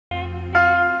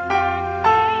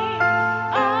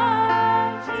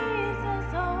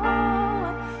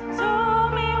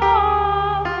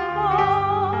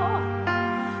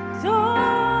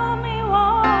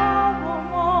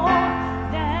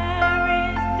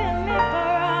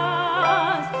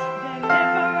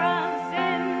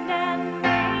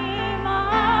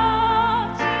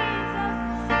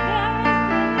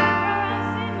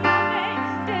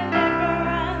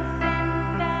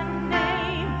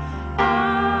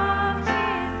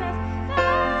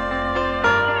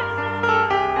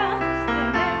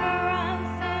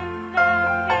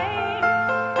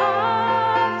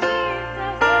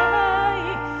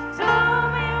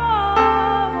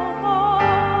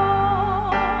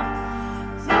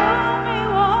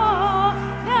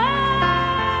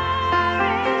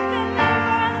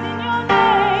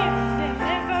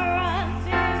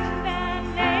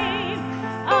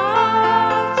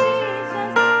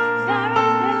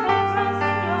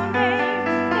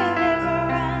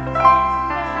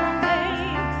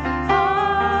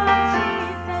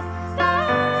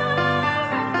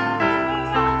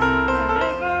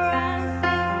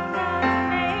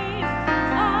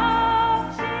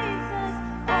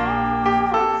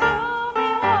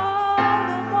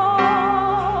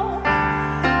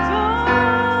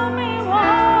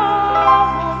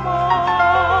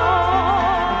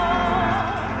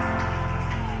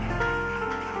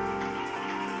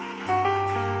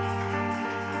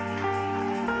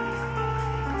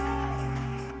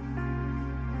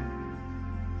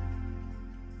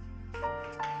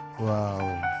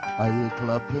Wow. Are you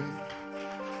clapping?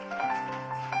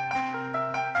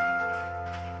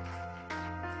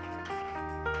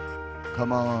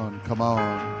 Come on, come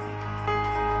on.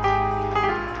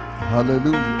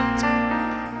 Hallelujah.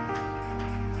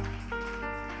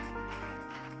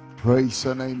 Praise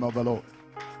the name of the Lord.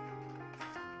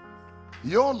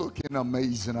 You're looking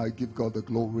amazing. I give God the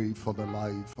glory for the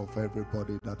life of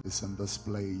everybody that is in this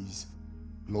place.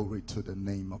 Glory to the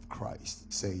name of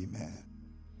Christ. Say amen.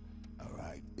 All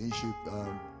right. You should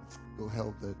go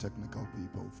help the technical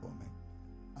people for me.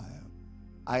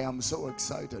 I am so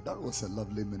excited. That was a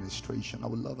lovely ministration. I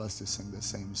would love us to sing the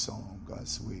same song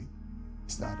as we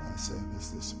start our service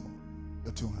this morning.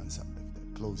 The two hands are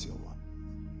lifted. Close your one.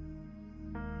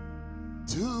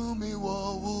 To me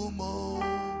wo umo,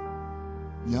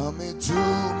 yami to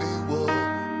me wo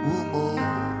umo,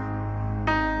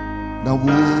 na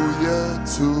wuye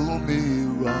to me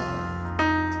ra,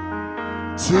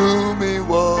 to me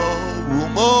wo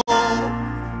umo,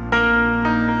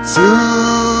 to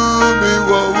me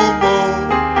wo umo,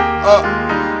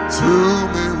 to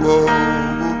me wo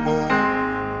umo,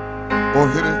 oh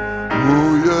hit it,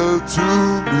 wuye to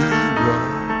me ra,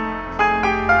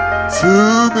 to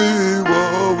me wo.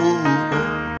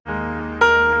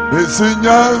 It's a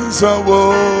nyansa wo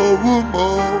umo,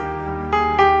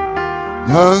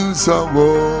 nyansa wo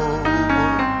umo,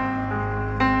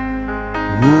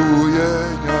 uye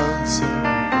nyansa,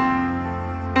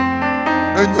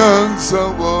 nyansa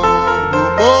wo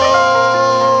umo,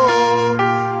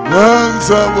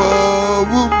 nyansa wo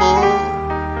umo,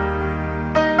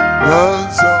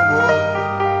 nyansa wo,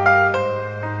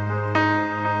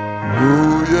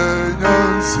 uye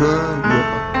nyansa wo.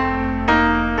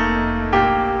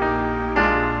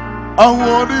 I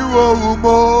want you,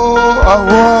 more. I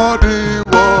want you,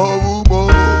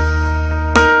 more.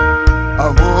 I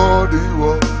want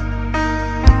you,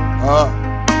 ah,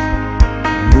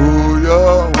 oh yeah,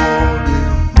 I want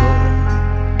you, more.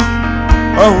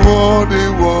 I want you,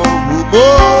 more.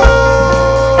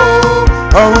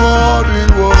 I want you,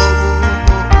 more.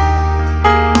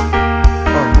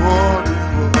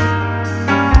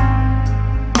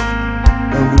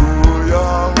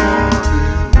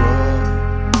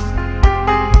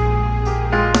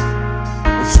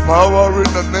 Power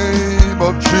in the name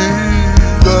of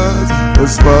Jesus.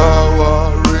 There's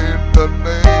power in the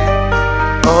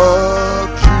name of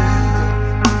Jesus.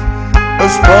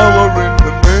 There's power in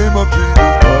the name of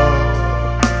Jesus.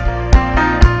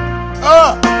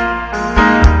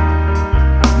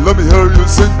 Let me hear you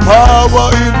sing power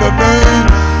in the name.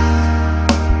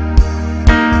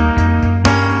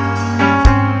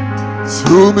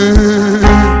 To me,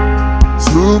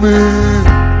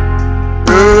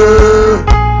 yeah.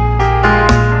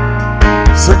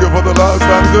 Sing it for the last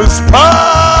time. There's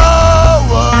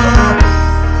power.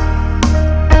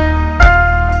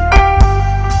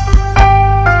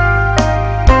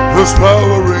 There's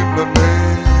power in the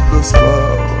name. There's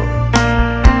power.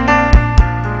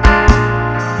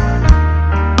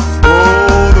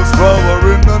 Oh, there's power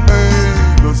in the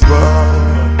name. There's power.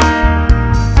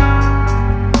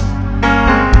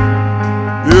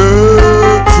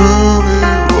 Yeah, to me.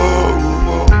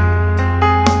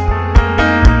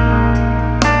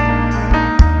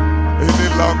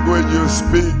 When you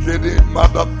speak any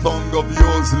mother tongue of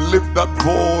yours, lift that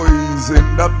voice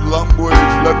in that language.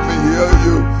 Let me hear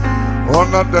you.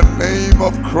 Honor the name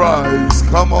of Christ.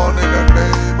 Come on, in the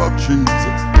name of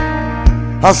Jesus.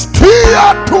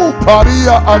 Askia tu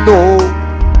paria ado.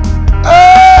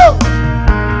 Oh!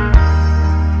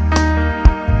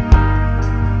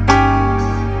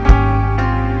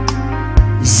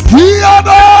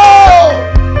 Skiado.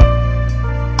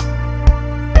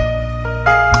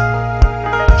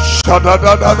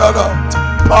 Da-da-da-da-da-da.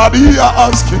 Padia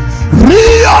asking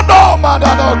Ria no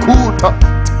madada kuta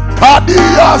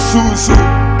Kadia susu.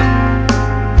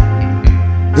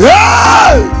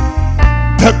 Yeah,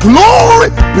 the glory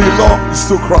belongs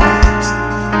to Christ.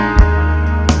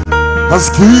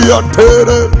 Askia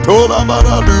tere tola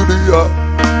manadudia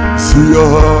siya.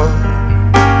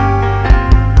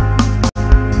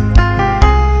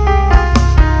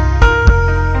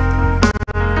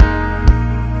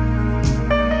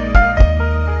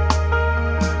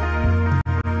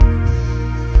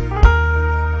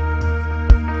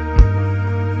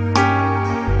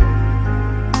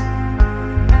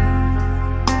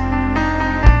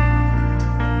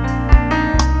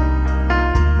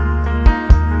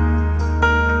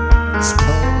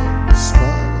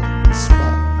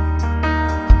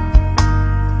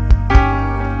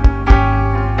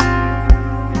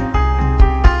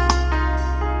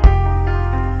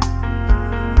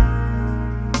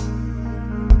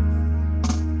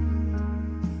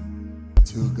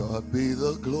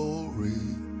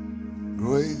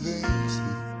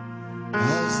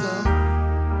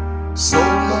 so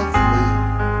lovely,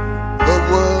 the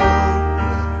world.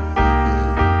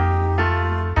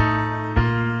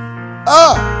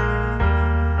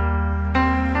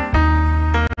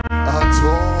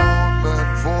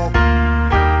 Atonement for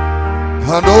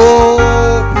and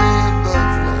open the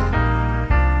flood.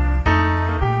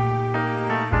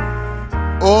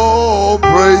 Oh,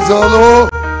 praise the Lord.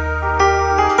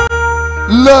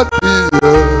 Let the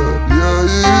earth hear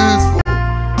his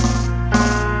voice,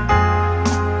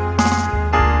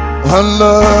 and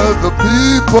let the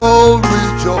people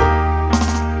rejoice.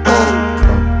 Oh,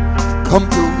 come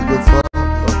to the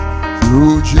Father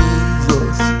through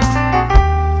Jesus.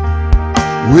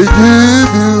 We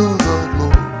give you the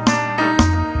glory.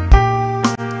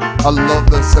 I love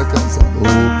the second song.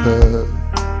 Oh,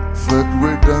 perfect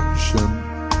redemption,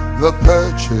 the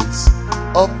purchase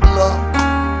of blood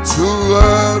to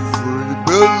every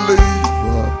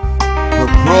believer, the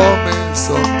promise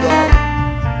of God,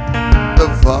 the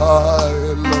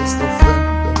vilest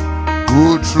offender who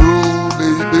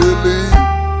truly believe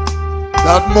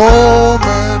that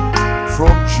moment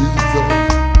from Jesus.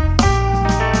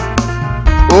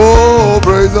 Oh,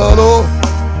 praise the Lord.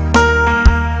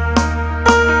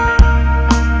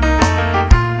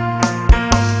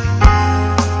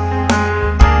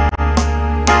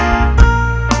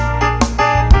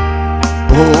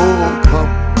 Oh,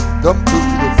 come to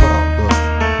the Father.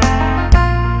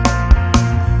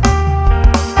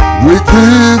 We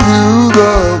give you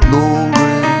the glory.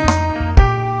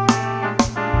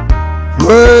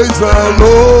 Praise the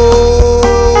Lord.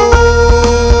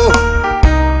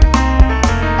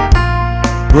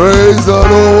 Praise the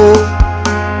Lord.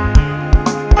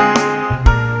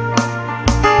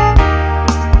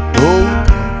 Oh,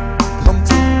 come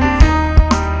to the Father.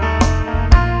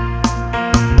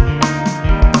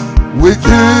 We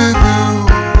give you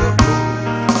the glory.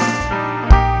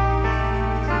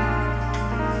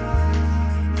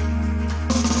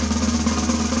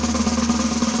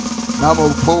 Namo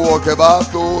po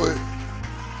kebato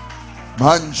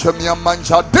mancha mia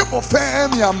mancha demo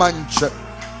femia mancha.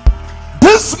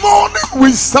 This morning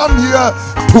we stand here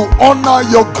to honor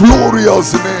your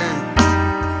glorious name.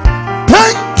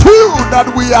 Thank you that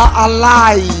we are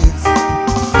alive,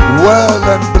 well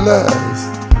and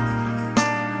blessed.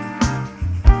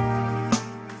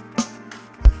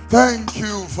 Thank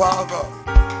you, Father.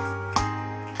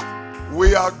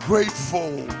 We are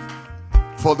grateful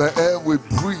for the air we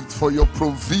breathe, for your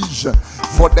provision,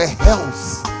 for the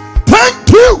health.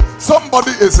 Thank you.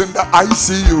 Somebody is in the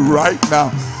ICU right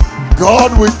now.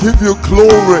 God will give you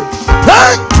glory.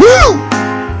 Thank you.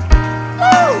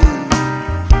 Oh.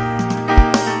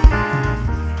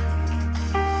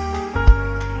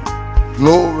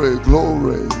 Glory,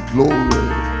 glory, glory,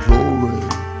 glory.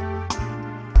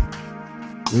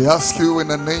 We ask you in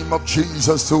the name of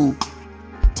Jesus to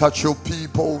touch your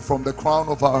people from the crown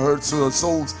of our heads to the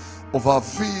soles of our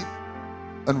feet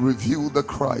and reveal the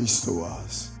Christ to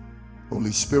us.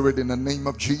 Holy Spirit, in the name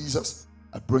of Jesus,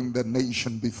 I bring the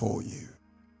nation before you.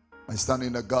 I stand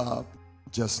in the gap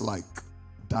just like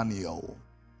Daniel,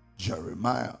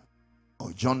 Jeremiah,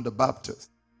 or John the Baptist,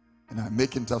 and I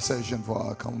make intercession for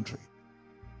our country,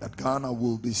 that Ghana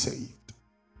will be saved,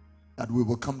 that we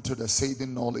will come to the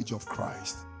saving knowledge of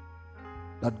Christ,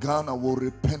 that Ghana will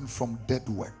repent from dead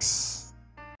works,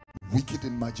 wicked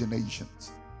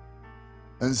imaginations,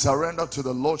 and surrender to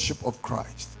the Lordship of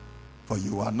Christ. For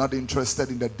you are not interested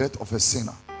in the death of a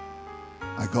sinner.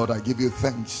 My God, I give you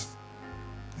thanks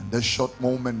in this short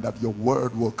moment that your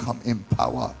word will come in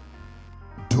power,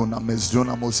 dunamis,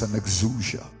 dunamos, and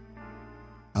exousia.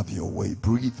 Have your way.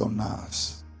 Breathe on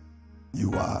us.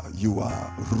 You are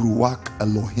Ruach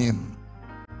Elohim.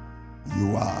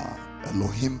 You are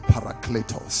Elohim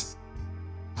Parakletos.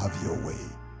 Have your way.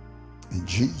 In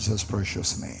Jesus'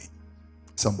 precious name.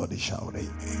 Somebody shout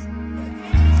amen.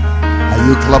 Are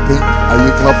you clapping? Are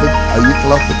you clapping? Are you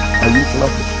clapping? Are you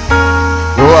clapping?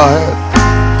 Go ahead.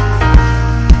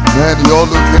 Man, you're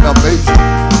looking amazing.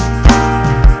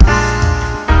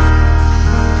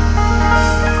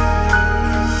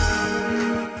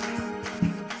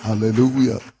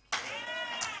 Hallelujah.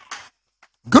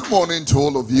 Good morning to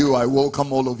all of you. I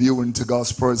welcome all of you into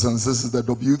God's presence. This is the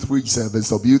W3 service.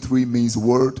 W3 means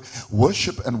word,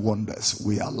 worship, and wonders.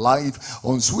 We are live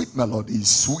on sweet melodies,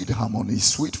 sweet harmonies,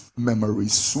 sweet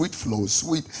memories, sweet flows,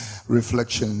 sweet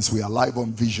reflections. We are live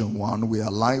on Vision 1. We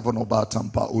are live on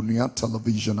Obatampa, Unia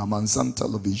Television, Amansan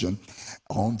Television,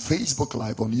 on Facebook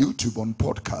Live, on YouTube, on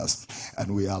podcast,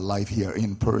 and we are live here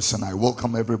in person. I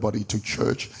welcome everybody to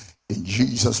church in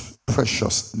Jesus'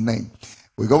 precious name.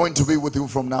 We're going to be with you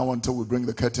from now until we bring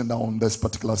the curtain down on this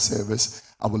particular service.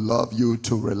 I would love you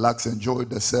to relax, enjoy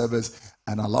the service,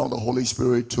 and allow the Holy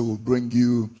Spirit to bring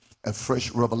you a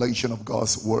fresh revelation of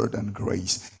God's word and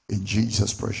grace. In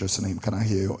Jesus' precious name, can I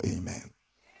hear your amen?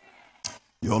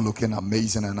 You're looking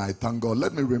amazing, and I thank God.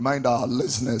 Let me remind our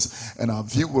listeners and our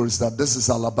viewers that this is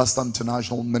Alabaster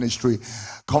International Ministry,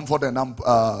 Comfort and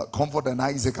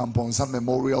Isaac Amponsa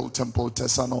Memorial Temple,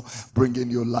 Tesano,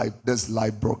 bringing you this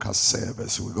live broadcast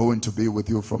service. We're going to be with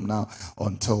you from now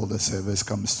until the service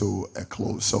comes to a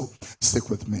close. So stick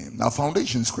with me. Our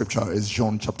foundation scripture is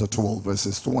John chapter 12,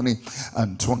 verses 20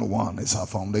 and 21. It's our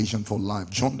foundation for life.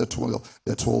 John the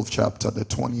 12th chapter, the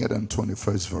 20th and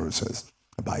 21st verses.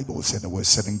 The Bible said there were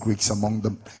certain Greeks among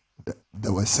them.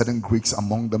 There were certain Greeks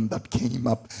among them that came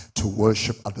up to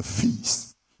worship at the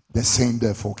feast. The same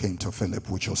therefore came to Philip,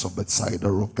 which was of Bethsaida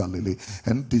of Galilee,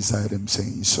 and desired him,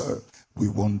 saying, Sir, we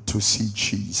want to see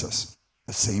Jesus.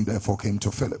 The same therefore came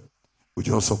to Philip, which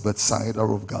was of Bethsaida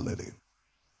of Galilee.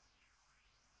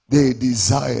 They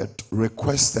desired,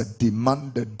 requested,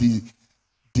 demanded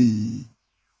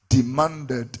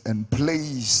and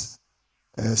placed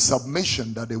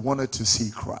submission that they wanted to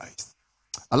see Christ.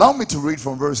 Allow me to read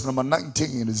from verse number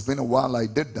 19. It's been a while I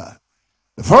did that.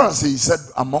 The Pharisees said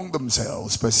among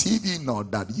themselves, Perceive ye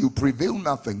not that you prevail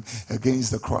nothing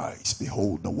against the Christ?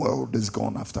 Behold, the world is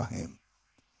gone after him.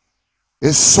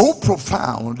 It's so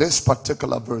profound, this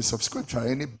particular verse of scripture.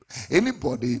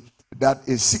 Anybody that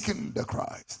is seeking the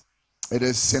Christ, it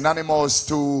is synonymous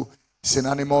to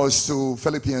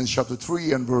Philippians chapter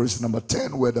 3 and verse number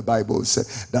 10, where the Bible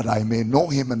says that I may know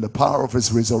him and the power of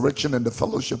his resurrection and the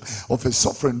fellowship of his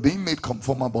suffering, being made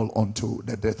conformable unto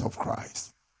the death of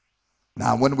Christ.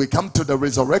 Now when we come to the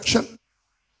resurrection,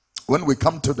 after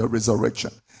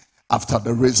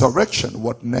the resurrection,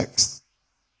 what next?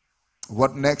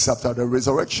 What next after the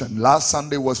resurrection? Last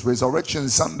Sunday was Resurrection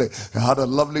Sunday. We had a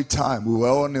lovely time. We were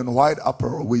all in white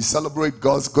apparel. We celebrate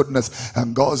God's goodness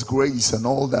and God's grace and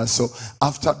all that. So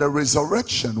after the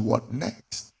resurrection, what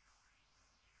next?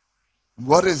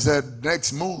 What is the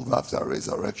next move after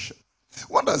resurrection?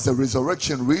 What does the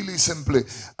resurrection really simply,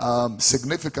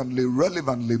 significantly,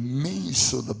 relevantly mean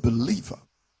to the believer?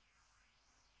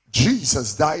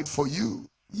 Jesus died for you.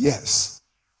 Yes.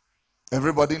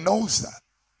 Everybody knows that.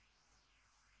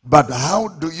 But how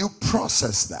do you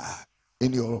process that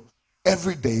in your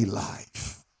everyday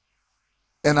life?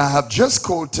 And I have just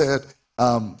quoted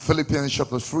Philippians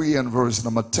chapter 3 and verse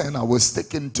number 10. I was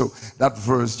sticking to that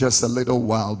verse just a little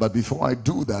while. But before I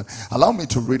do that, allow me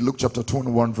to read Luke chapter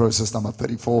 21 verses number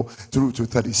 34 through to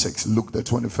 36. Luke the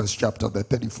 21st chapter, the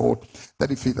 34th,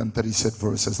 35th and 36th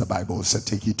verses. The Bible said,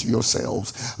 Take heed to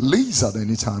yourselves, lest at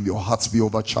any time your hearts be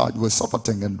overcharged with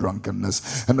surfeiting and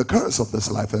drunkenness, and the curse of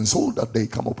this life, and so that they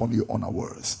come upon you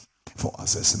unawares. For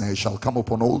as a snare shall come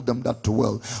upon all them that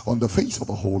dwell on the face of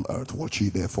the whole earth. Watch ye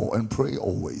therefore and pray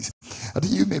always, that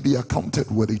you may be accounted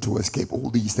worthy to escape all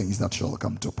these things that shall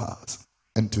come to pass,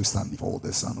 and to stand before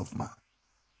the Son of Man.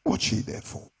 Watch ye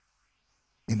therefore.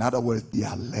 In other words, be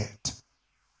alert,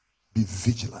 be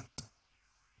vigilant.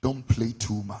 Don't play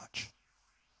too much.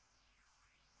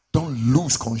 Don't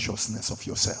lose consciousness of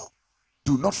yourself.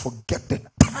 Do not forget the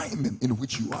time in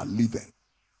which you are living.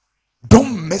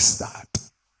 Don't miss that.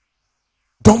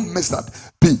 Don't miss that.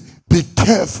 Be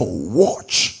careful.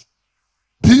 Watch.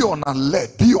 Be on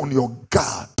alert. Be on your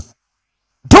guard.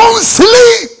 Don't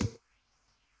sleep.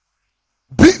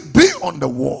 Be on the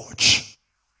watch.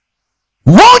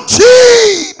 Watch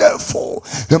ye therefore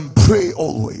and pray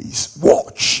always.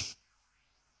 Watch.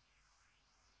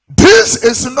 This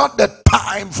is not the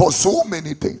time for so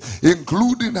many things,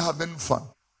 including having fun.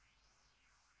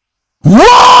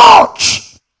 Watch.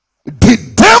 The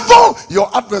devil,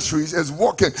 your adversary, is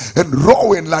walking and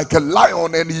roaring like a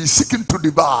lion, and he is seeking to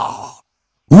devour.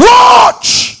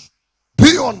 Watch.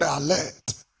 Be on the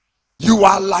alert. You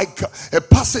are like a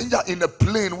passenger in a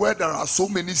plane where there are so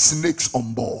many snakes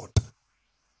on board.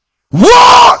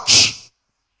 Watch.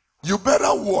 You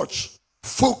better watch.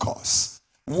 Focus.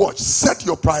 Watch. Set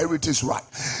your priorities right.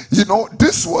 You know,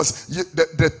 this was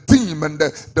the theme and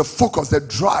the focus, the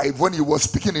drive when he was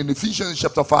speaking in Ephesians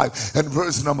chapter 5 and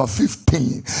verse number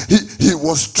 15. He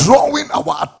was drawing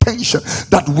our attention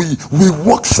that we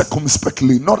walk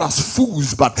circumspectly, not as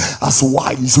fools but as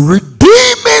wise,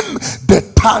 redeeming the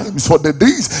times, for the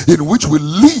days in which we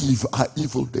live are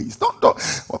evil days. Don't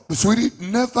sweetie,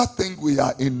 never think we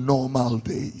are in normal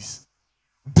days.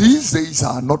 These days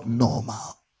are not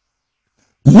normal.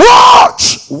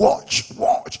 Watch, watch,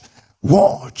 watch,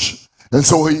 watch. And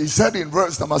so he said in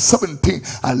verse number 17,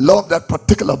 I love that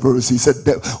particular verse. He said,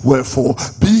 wherefore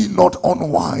be not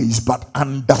unwise, but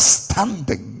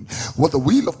understanding what the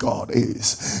will of God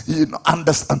is.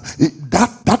 Understand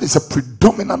that is a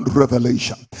predominant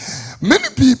revelation. Many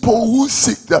people who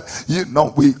seek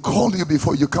that, we call you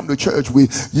before you come to church, we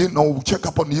check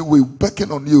up on you, we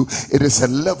beckon on you. It is a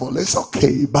level, it's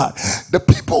okay, but the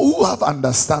people who have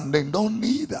understanding don't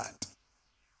need that.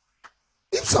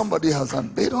 If somebody has,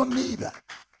 they don't need that.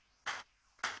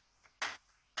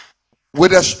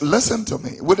 Listen to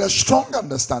me, with a strong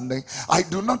understanding, I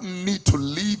do not need to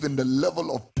live in the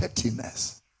level of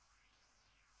pettiness.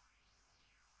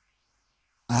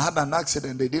 I had an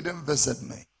accident, they didn't visit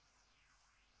me.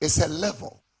 It's a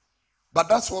level, but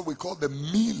that's what we call the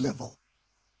me level.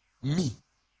 Me,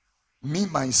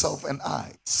 myself, and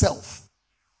I.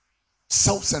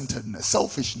 Self-centeredness,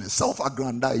 selfishness,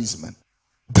 self-aggrandizement.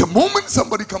 The moment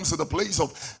somebody comes to the place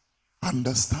of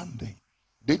understanding,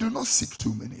 they do not seek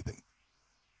too many things.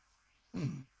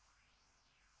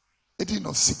 They did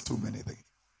not seek too many things.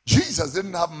 Jesus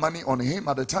didn't have money on him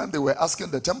at the time they were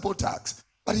asking the temple tax,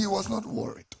 but he was not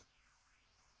worried.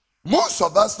 Most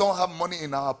of us don't have money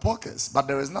in our pockets, but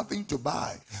there is nothing to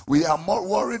buy. We are more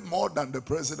worried more than the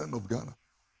president of Ghana.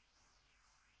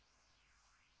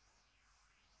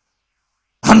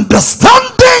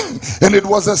 Understanding, and it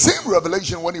was the same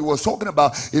revelation when he was talking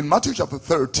about in Matthew chapter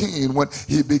 13 when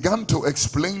he began to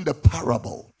explain the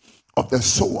parable of the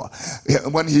sower.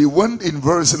 When he went in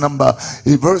verse number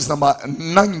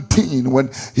 19, when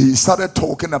he started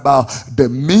talking about the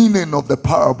meaning of the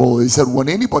parable, he said, when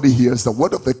anybody hears the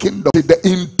word of the kingdom, the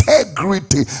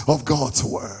integrity of God's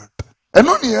word. And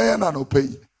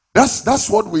that's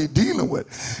what we're dealing with.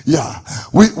 Yeah,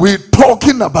 we're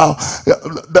talking about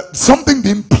something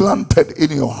being planted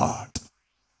in your heart.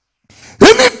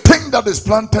 Anything that is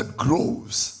planted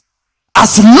grows,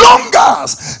 as long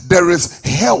as there is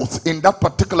health in that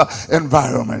particular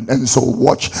environment. And so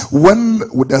watch, when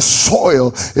the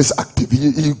soil is active,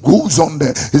 he goes on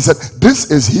there. He said, this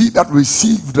is he that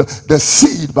received the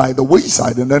seed by the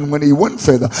wayside. And then when he went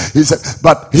further, he said,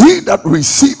 but he that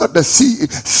received the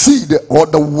seed or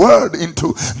the word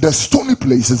into the stony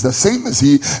places, the same as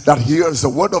he that hears the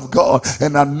word of God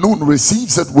and at noon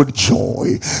receives it with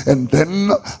joy, and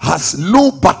then has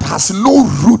no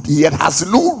root, yet has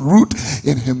no root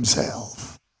in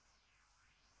himself,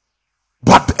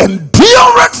 but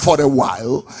endureth for a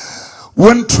while.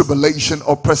 When tribulation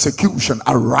or persecution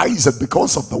arises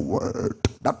because of the word,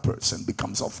 that person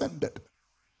becomes offended.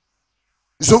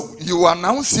 So you are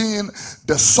now seeing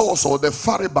the source or the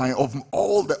faribine of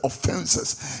all the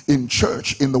offenses in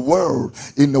church, in the world,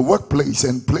 in the workplace,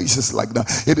 and places like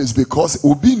that. It is because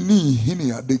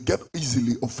they get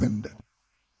easily offended.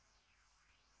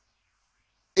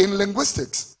 In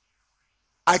linguistics,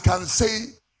 I can say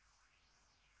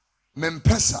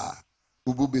Mempesa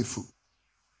ububefu.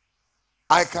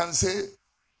 I can say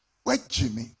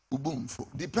Wejimi ubumfu,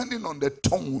 depending on the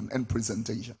tone and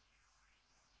presentation.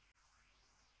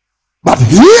 But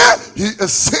here he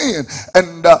is saying,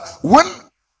 and when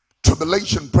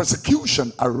tribulation,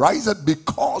 persecution arises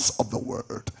because of the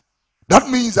word, that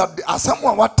means that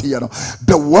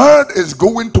the word is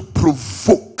going to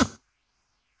provoke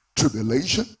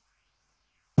tribulation,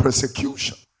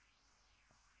 persecution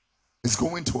is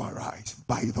going to arise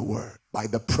by the word, by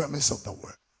the premise of the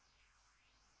word.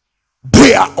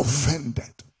 They are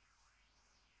offended.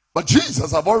 But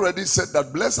Jesus have already said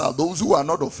that blessed are those who are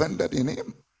not offended in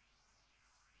him.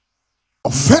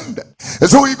 Offended. And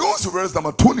so he goes to verse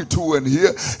number 22, and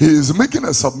here he is making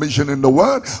a submission in the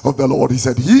word of the Lord. He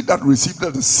said, he that received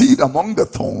the seed among the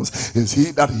thorns is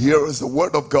he that hears the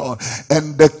word of God,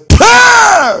 and the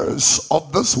cares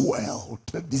of this world,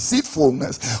 the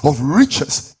deceitfulness of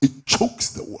riches, it chokes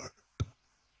the word.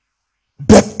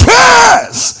 The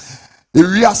cares.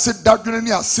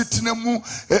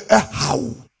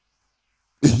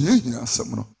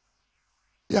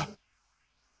 Yeah.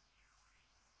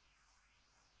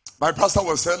 My pastor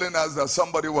was telling us that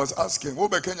somebody was asking, but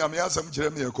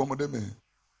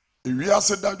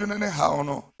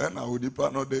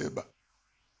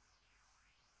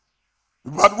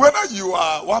whether you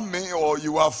are one man or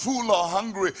you are full or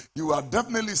hungry, you are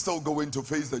definitely still going to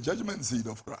face the judgment seat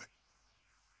of Christ.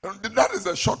 And that is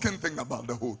the shocking thing about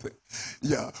the whole thing.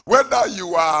 Yeah. Whether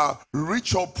you are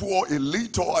rich or poor,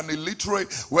 elite or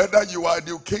illiterate, whether you are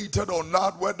educated or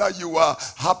not, whether you are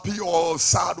happy or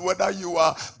sad, whether you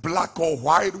are black or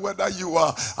white, whether you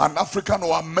are an African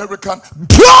or American,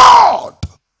 God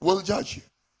will judge you.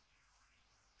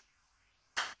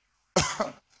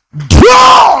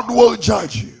 God will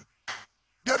judge you.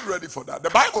 Get ready for that. The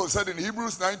Bible said in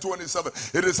Hebrews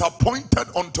 9:27, it is appointed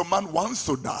unto man once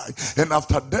to die, and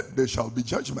after death there shall be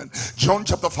judgment. John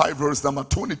chapter 5 verse number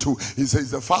 22, he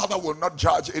says the Father will not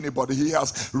judge anybody. He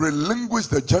has relinquished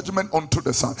the judgment unto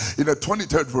the Son. In the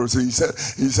 23rd verse, he said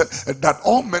that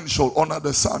all men shall honor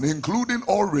the Son, including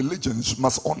all religions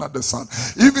must honor the Son,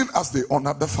 even as they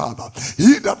honor the Father.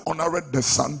 He that honoreth the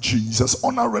Son, Jesus,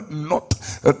 honoreth not,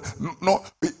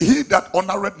 he that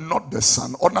honoreth not the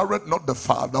Son, honoreth not the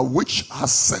Father which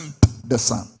has sent the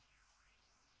Son.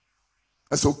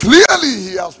 And so clearly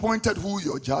he has pointed who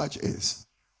your judge is.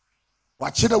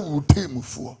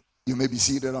 You may be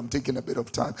seated. I'm taking a bit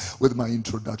of time with my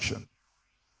introduction.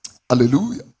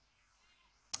 Hallelujah.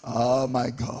 Oh my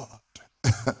God.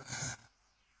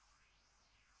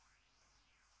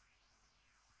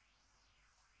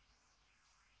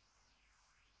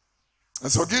 And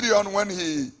so Gideon, when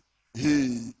he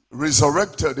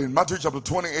resurrected in Matthew chapter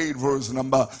 28 verse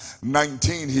number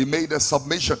 19, he made a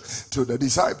submission to the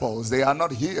disciples. They are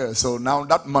not here, so now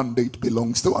that mandate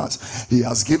belongs to us. He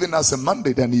has given us a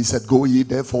mandate, and he said, go ye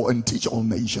therefore and teach all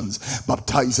nations,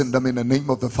 baptizing them in the name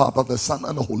of the Father, the Son,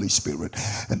 and the Holy Spirit.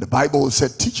 And the Bible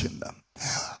said teaching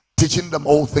them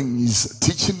all things,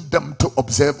 teaching them to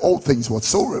observe all things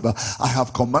whatsoever I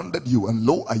have commanded you, and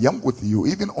lo, I am with you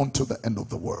even unto the end of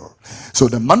the world. So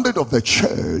the mandate of the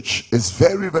church is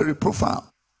very, very profound.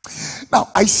 Now,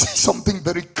 I see something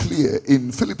very clear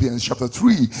in Philippians chapter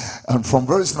 3 and from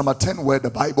verse number 10, where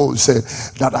the Bible said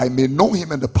that I may know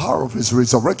him and the power of his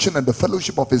resurrection and the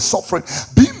fellowship of his suffering,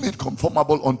 being made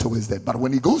conformable unto his death. But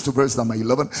when he goes to verse number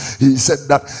 11, he said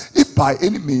that if by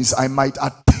any means I might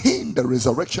attain the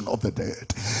resurrection of the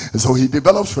dead. So he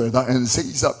develops further and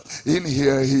says in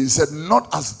here, he said, not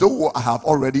as though I have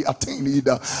already attained,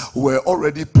 either were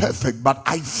already perfect, but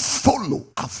I follow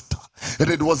after. And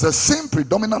it was the same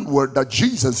predominant word that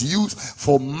Jesus used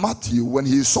for Matthew when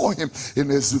he saw him in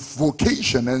his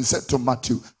vocation and said to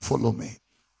Matthew, follow me.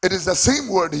 It is the same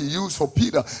word he used for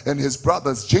Peter and his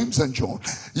brothers James and John.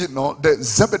 You know, the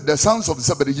sons of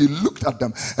Zebedee. He looked at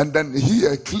them, and then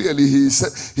here clearly he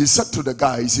said to the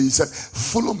guys, he said,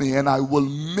 follow me and I will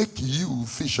make you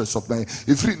fishers of men.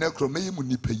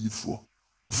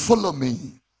 Follow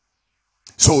me.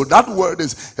 So that word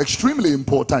is extremely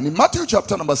important. In Matthew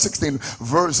chapter number 16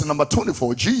 verse number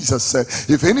 24, Jesus said,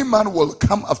 if any man will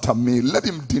come after me, let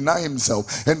him deny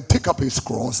himself and take up his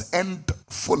cross and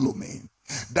follow me.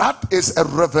 That is a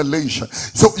revelation.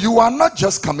 So you are not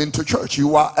just coming to church,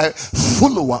 you are a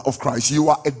follower of Christ, you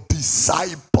are a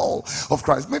disciple of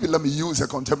Christ. Maybe let me use a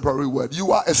contemporary word.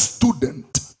 You are a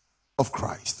student of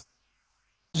Christ.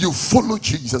 You follow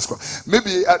Jesus Christ.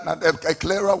 Maybe a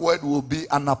clearer word will be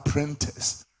an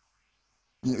apprentice.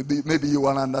 Maybe you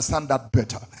will understand that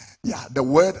better. Yeah, the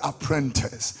word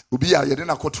apprentice. You are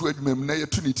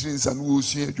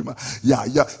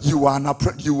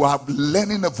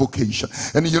learning a vocation.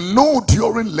 And you know,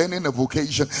 during learning a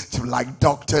vocation, like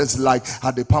doctors, like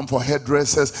they pump for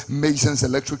hairdressers, masons,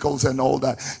 electricals, and all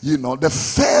that, you know, the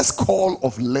first call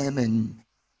of learning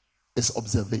is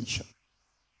observation.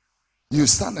 You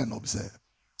stand and observe.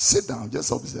 Sit down,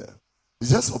 just observe. It's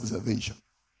just observation.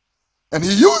 And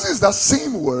he uses that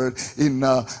same word in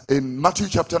Matthew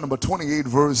chapter number 28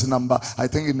 verse number, I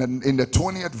think in the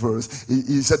 20th verse,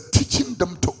 he said teaching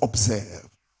them to observe.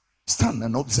 Stand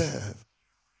and observe.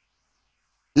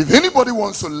 If anybody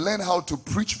wants to learn how to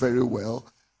preach very well,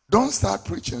 don't start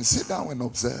preaching. Sit down and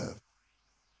observe.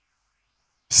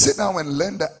 Sit down and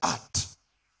learn the art.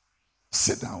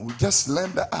 Sit down, we just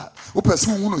learn the art.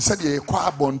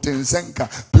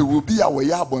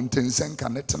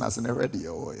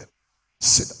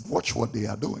 Sit, watch what they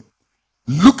are doing.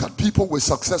 Look at people with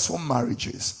successful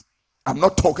marriages. I'm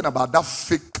not talking about that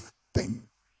fake thing,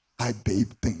 high babe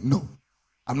thing. No,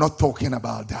 I'm not talking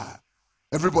about that.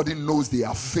 Everybody knows they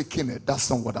are faking it. That's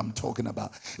not what I'm talking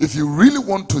about. If you really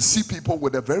want to see people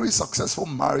with a very successful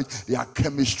marriage, their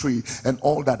chemistry and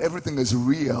all that, everything is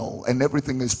real and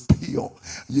everything is pure.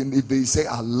 If they say,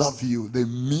 I love you, they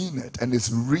mean it and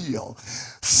it's real.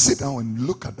 Sit down and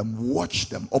look at them, watch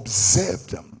them, observe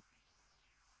them.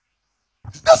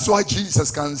 That's why Jesus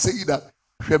can say that.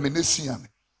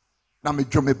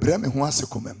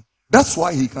 That's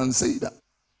why he can say that.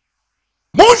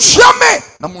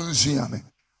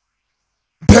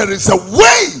 There is a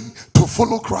way to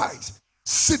follow Christ.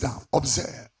 Sit down,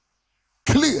 observe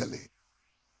clearly.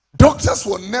 Doctors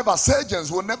will never,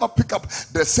 surgeons will never pick up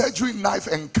the surgery knife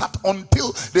and cut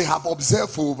until they have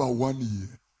observed for over 1 year.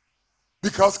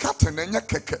 Because cutting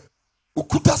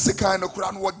Ukuta sekai no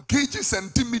kura no gauge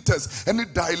centimeters, any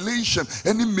dilation,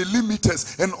 any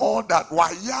millimeters, and all that.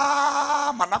 Why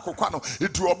ya manako kwano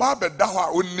it will be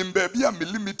dawa unim baby a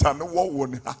millimeter no wo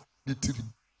woni ha itiri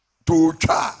to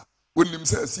twa unim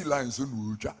say sea lines so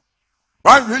no twa.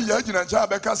 Why we ya gina cha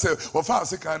beka say ofa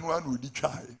sekai no anu di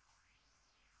twa.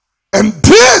 And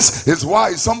this is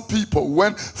why some people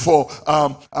went for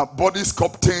body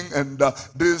sculpting and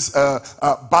this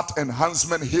butt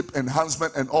enhancement, hip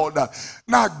enhancement, and all that.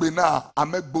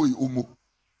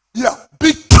 Yeah,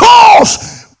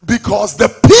 because the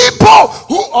people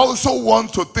who also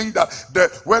want to think that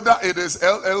whether it is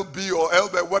LLB or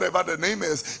LB, whatever the name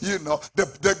is,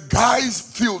 the guys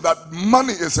feel that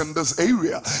money is in this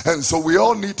area, and so we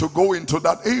all need to go into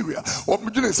that area.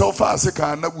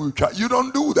 You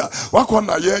don't do that.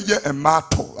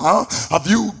 Have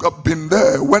you been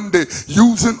there when they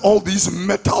using all these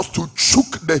metals to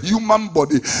choke the human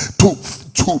body to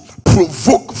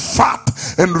provoke fat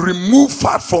and remove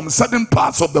fat from certain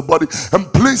parts of the body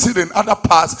and place it in other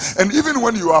parts? And even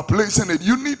when you are placing it,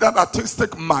 you need that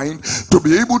artistic mind to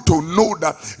be able to know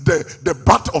that the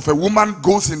butt of a woman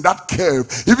goes in that curve.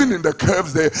 Even in the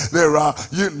curves there are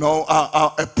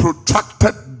a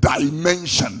protracted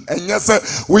dimension. And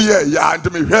yes, we are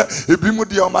and me here if you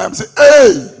move your mind say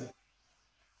hey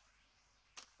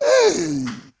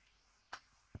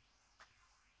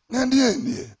and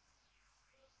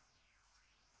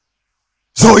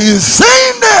so he's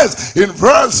saying this in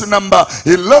verse number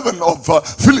 11 of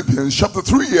Philippians chapter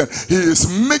 3. He is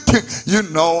making,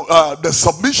 the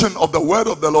submission of the word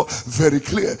of the Lord very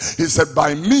clear. He said,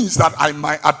 by means that I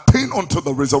might attain unto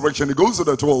the resurrection. He goes to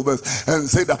the 12th verse and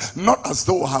say that not as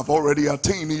though I have already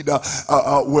attained, either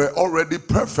we're already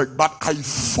perfect, but I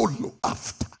follow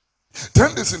after.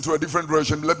 Turn this into a different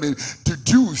version. Let me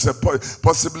deduce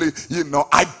possibly,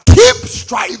 I keep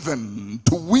striving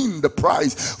to win the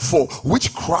prize for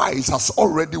which Christ has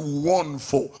already won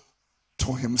for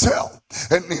to himself.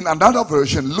 And in another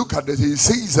version, look at it. He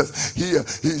says here,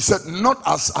 he said, not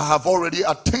as I have already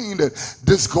attained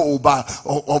this goal by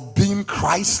of being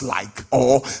Christ-like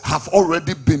or have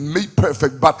already been made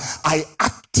perfect, but I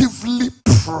actively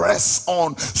press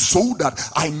on so that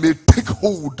I may take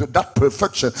hold of that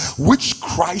perfection which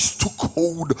Christ took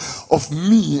hold of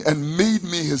me and made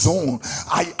me his own.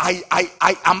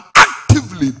 I am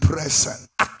actively present,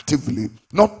 actively,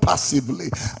 not passively,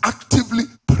 actively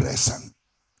present.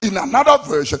 In another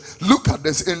version, look at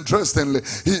this interestingly.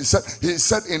 He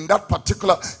said in that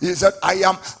particular, he said, I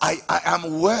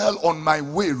am well on my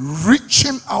way,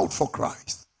 reaching out for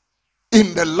Christ.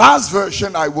 In the last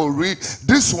version I will read,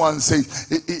 this one says,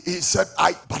 he said,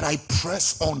 but I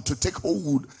press on to take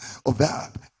hold of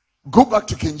that. Go back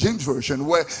to King James Version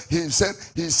where he said,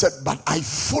 but I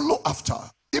follow after,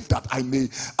 if that I may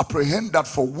apprehend that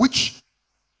for which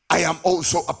I am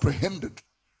also apprehended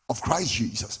of Christ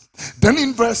Jesus. Then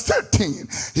in verse 13,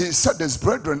 he said this,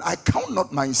 brethren, I count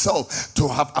not myself to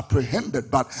have apprehended,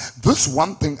 but this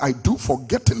one thing I do,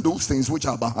 forgetting those things which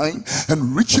are behind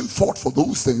and reaching forth for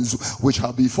those things which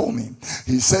are before me.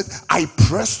 He said, I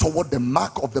press toward the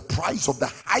mark of the prize of the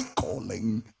high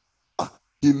calling.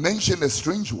 He mentioned a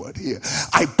strange word here.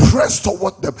 I press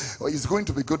toward it's going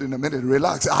to be good in a minute,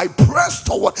 relax. I press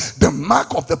toward the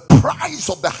mark of the prize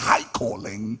of the high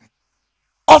calling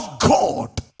of God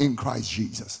in Christ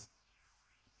Jesus.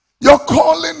 Your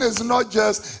calling is not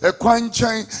just a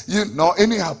quenching,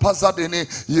 any haphazard, any,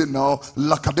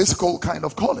 lackadaisical kind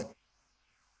of calling.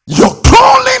 Your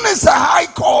calling is a high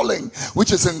calling,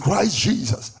 which is in Christ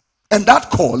Jesus. And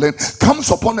that calling comes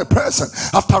upon a person.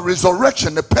 After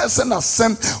resurrection, the person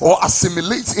ascends or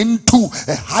assimilates into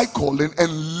a high calling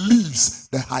and leaves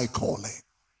the high calling.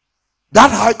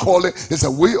 That high calling is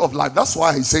a way of life. That's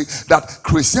why I say that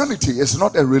Christianity is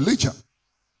not a religion.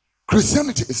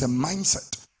 Christianity is a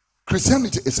mindset.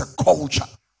 Christianity is a culture.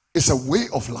 It's a way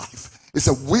of life. It's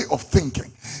a way of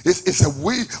thinking. It's a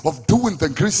way of doing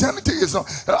things. Christianity is not,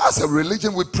 as a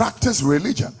religion, we practice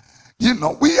religion.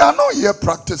 We are not here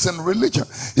practicing religion.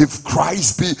 If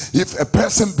a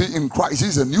person be in Christ,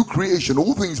 he's a new creation.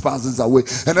 All things passes away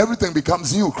and everything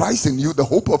becomes new. Christ in you, the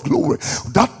hope of glory.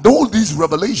 That all these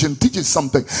revelation teaches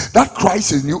something. That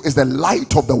Christ in you is the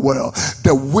light of the world,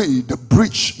 the way, the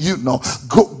bridge. He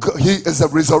is the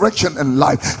resurrection and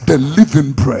life, the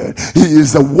living bread. He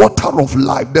is the water of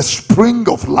life, the spring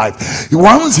of life.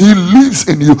 Once he lives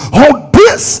in you, all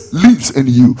this lives in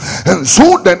you, and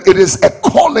so then it is a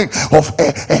calling of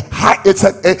a high. It's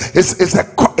a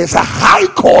high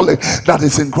calling that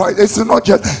is in Christ. It's not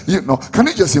just Can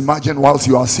you just imagine whilst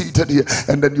you are seated here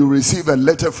and then you receive a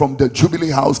letter from the Jubilee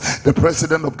House? The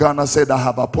president of Ghana said, "I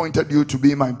have appointed you to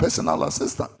be my personal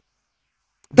assistant."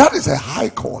 That is a high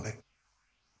calling.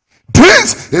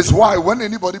 This is why when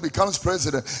anybody becomes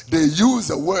president, they use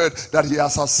the word that he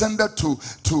has ascended to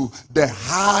the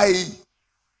high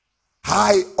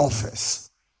office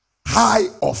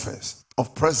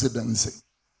of presidency.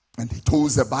 And he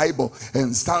holds the Bible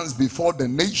and stands before the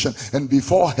nation and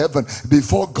before heaven,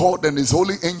 before God and his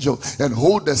holy angel, and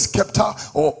hold the scepter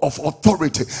of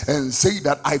authority and say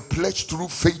that I pledge through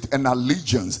faith and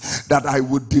allegiance that I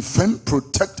would defend,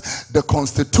 protect the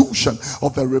Constitution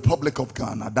of the Republic of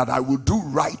Ghana, that I will do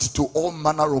right to all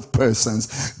manner of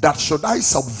persons, that should I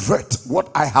subvert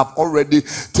what I have already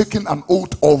taken an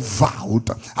oath or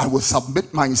vowed, I will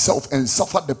submit myself and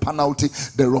suffer the penalty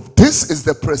thereof. This is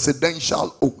the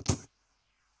presidential oath.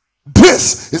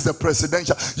 This is the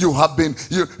presidential. You have been,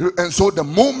 and so the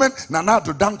moment Nana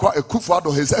Addo Dankwa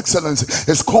Akufo-Addo, His Excellency,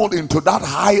 is called into that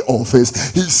high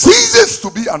office, he ceases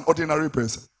to be an ordinary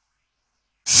person.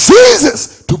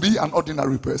 Ceases to be an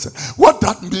ordinary person. What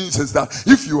that means is that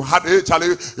if you had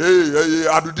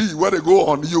Adudi, where they go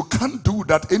on, you can't do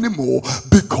that anymore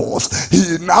because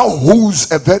he now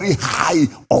holds a very high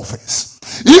office.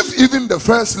 If even the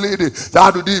first lady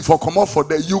Adudi for come off for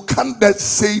that, you can't then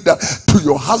say that to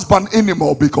your husband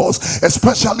anymore, because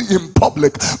especially in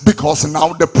public, because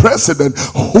now the president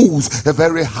holds a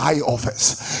very high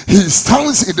office. He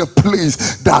stands in a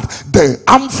place that the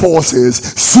armed forces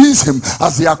sees him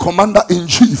as their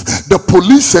commander-in-chief, the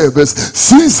police service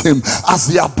sees him as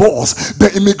their boss,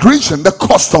 the immigration, the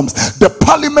customs, the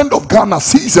parliament of Ghana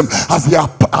sees him as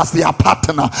their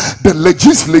partner, the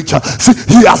legislature. See,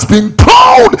 he has been called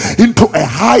into a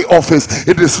high office.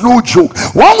 It is no joke.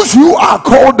 Once you are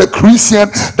called a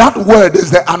Christian, that word is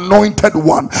the anointed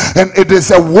one, and it is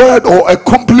a word or a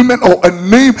compliment or a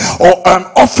name or an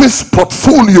office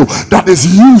portfolio that is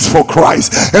used for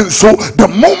Christ. And so the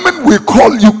moment we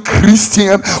call you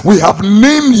Christian, we have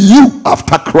named you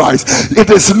after Christ. It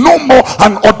is no more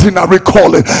an ordinary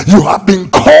calling. You have been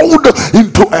called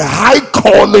into a high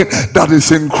calling that is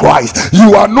in Christ.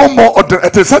 You are no more ordinary.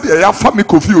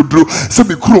 Kofi Oduro,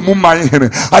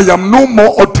 I am no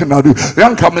more ordinary.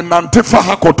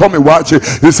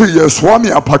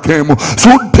 So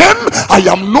then I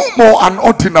am no more an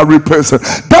ordinary person.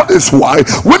 That is why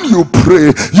when you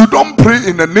pray, you don't pray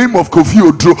in the name of Kofi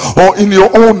Oduro or in your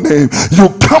own name. You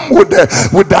come with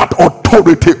that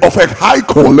authority of a high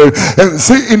calling and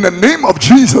say, in the name of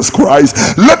Jesus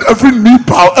Christ, let every knee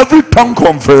bow, every tongue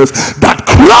confess that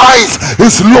Christ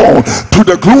is Lord, to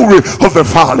the glory of the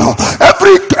Father.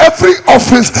 Every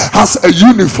office has a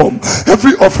uniform.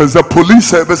 Every office, the police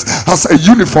service has a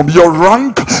uniform. Your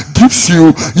rank gives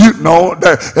you,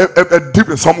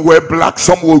 some wear black,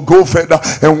 some will go further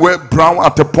and wear brown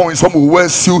at a point, some will wear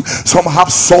suit, some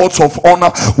have swords of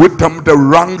honor with them, the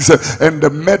ranks and the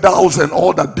medals and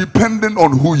all that, depending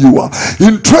on who you are.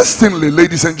 Interestingly,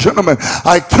 ladies and gentlemen,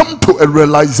 I come to a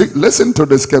realization. Listen to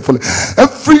this carefully.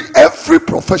 Every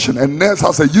profession, a nurse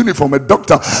has a uniform, a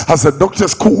doctor has a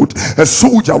doctor's coat, a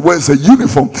soldier wears a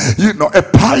uniform, a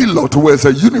pilot wears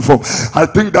a uniform. I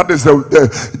think that is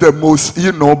the most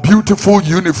beautiful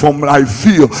uniform I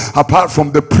feel, apart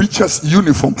from the preacher's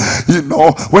uniform.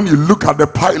 When you look at the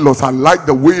pilots, I like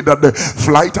the way that the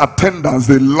flight attendants,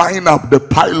 they line up, the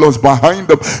pilots behind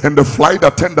them and the flight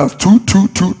attendants two,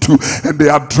 and they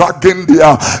are dragging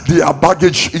their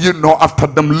baggage after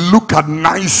them. Look at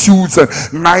nice suits and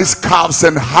nice caps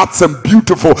and hats and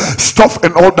beautiful stuff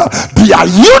and all that. Their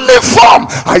uniform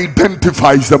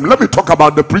identifies them. Let me talk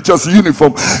about the preacher's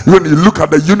uniform. When you look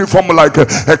at the uniform, like a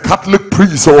Catholic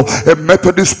priest or a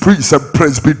Methodist priest, a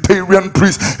Presbyterian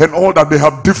priest and all that, they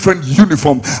have different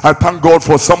uniforms. I thank God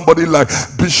for somebody like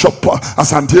Bishop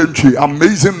Asante,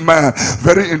 amazing man,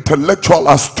 very intellectual,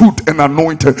 astute and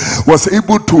anointed, was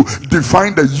able to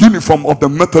define the uniform of the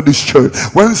Methodist church.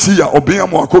 When Sia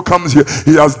Obiamwako comes here,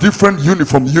 he has different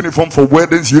uniform for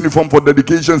weddings, uniform for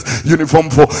dedications, uniform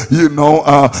for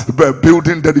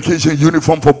building dedication,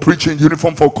 uniform for preaching,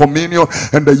 uniform for communion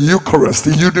and the Eucharist,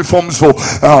 the uniforms for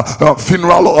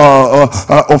funeral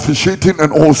officiating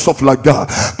and all stuff like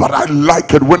that. But I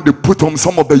like it when they put on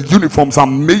some of the uniforms,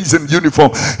 amazing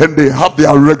uniform, and they have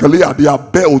their regalia, their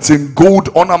belts in gold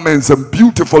ornaments and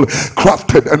beautiful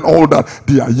crafted and all that.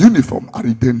 Their uniform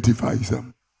identifies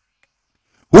them.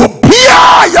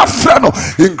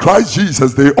 In Christ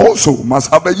Jesus, they also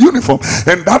must have a uniform,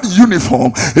 and that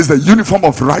uniform is the uniform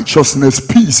of righteousness,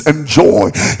 peace, and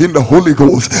joy in the Holy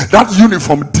Ghost. That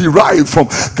uniform derived from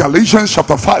Galatians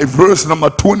chapter 5 verse number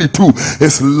 22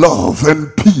 is love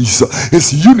and peace.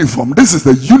 It's uniform. This is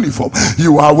the uniform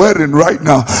you are wearing right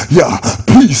now. Yeah,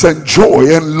 peace and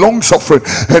joy and long suffering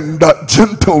and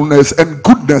gentleness and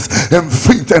goodness goodness and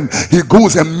faith, and he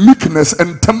goes and meekness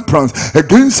and temperance.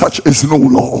 Against such is no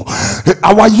law.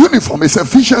 Our uniform is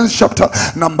Ephesians chapter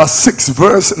number 6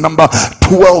 verse number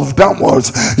 12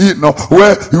 downwards,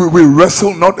 where we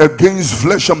wrestle not against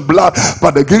flesh and blood,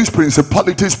 but against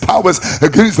principalities, powers,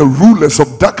 against the rulers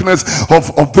of darkness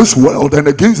of this world, and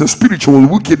against the spiritual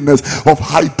wickedness of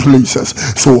high places.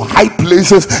 So high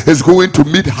places is going to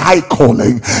meet high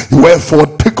calling. Wherefore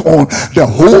take on the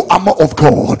whole armor of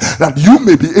God, that you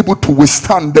may be able to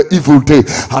withstand the evil day,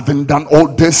 having done all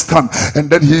this stand. And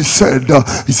then he said,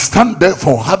 stand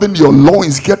therefore, having your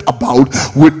loins get about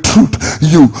with truth,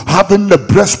 you having the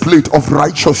breastplate of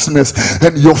righteousness,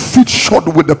 and your feet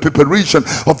shod with the preparation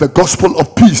of the gospel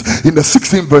of peace. In the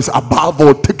 16th verse, above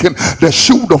all, taking the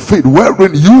shield of faith,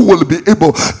 wherein you will be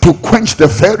able to quench the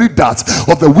fiery darts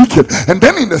of the wicked. And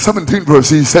then in the 17th verse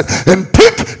he said, and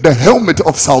take the helmet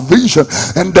of salvation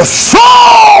and the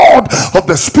sword of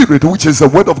the Spirit, which is the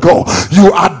word of God.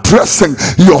 You are dressing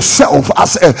yourself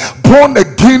as a born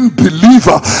again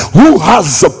believer who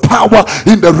has the power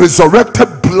in the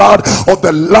resurrected blood of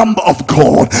the Lamb of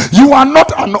God. You are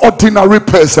not an ordinary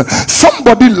person.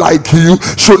 Somebody like you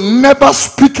should never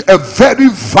speak a very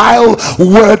vile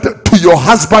word to your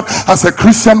husband as a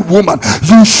Christian woman.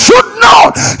 You should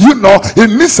not,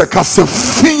 in this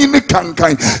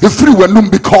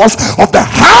because of the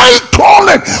high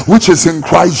calling which is in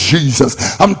Christ Jesus.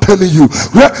 I'm telling you,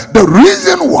 the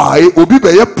reason why Obi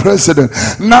president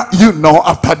now,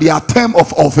 after their term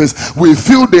of office, we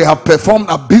feel they have performed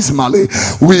abysmally.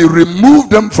 We remove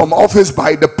them from office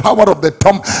by the power of the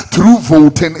tongue through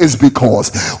voting, is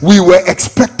because we were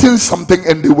expecting something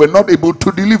and they were not able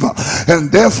to deliver,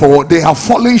 and therefore they have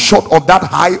fallen short of that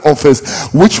high office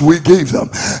which we gave them.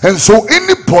 And so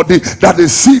anybody that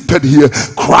is seated here,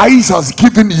 Christ has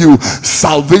given you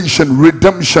salvation,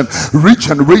 redemption,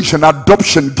 regeneration,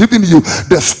 adoption, giving you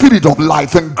the spirit of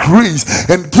life and grace,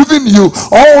 and giving you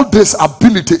all this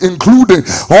ability, including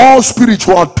all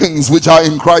spiritual things which are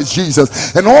in Christ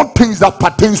Jesus, and all things that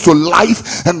pertains to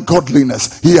life and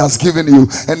godliness he has given you.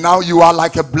 And now you are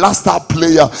like a blaster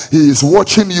player. He is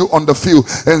watching you on the field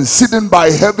and sitting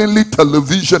by heavenly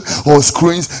television or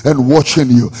screens and watching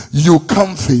you. You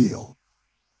can't fail.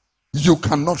 You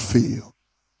cannot fail.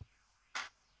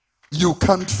 You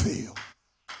can't fail.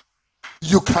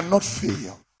 You cannot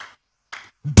fail.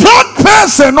 That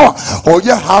person,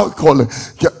 how call it?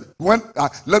 When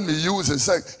let me use it,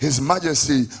 say His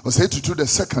Majesty was Osei the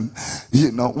second.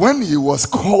 When he was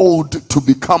called to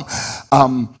become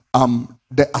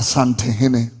the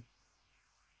Asantehene,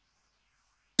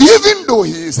 even though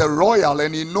he is a royal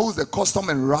and he knows the custom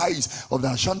and rights of the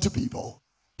Ashanti people,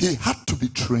 he had to be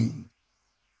trained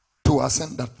to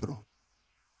ascend that throne.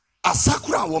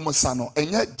 Asakura womosano,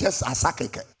 and yet just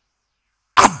asakeke.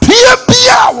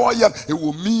 It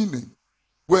will mean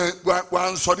when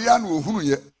Sorian will.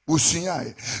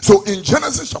 So in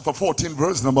Genesis chapter 14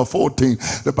 verse number 14,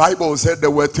 the Bible said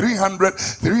there were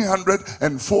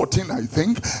 314, I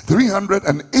think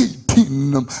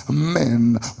 318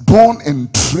 men born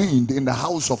and trained in the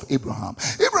house of Abraham.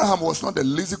 Abraham was not a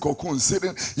lazy cocoon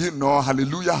sitting,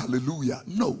 hallelujah, hallelujah.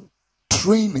 No,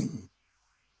 training.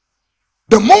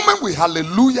 The moment we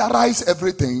hallelujah-ize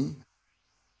everything,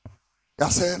 I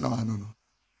say no.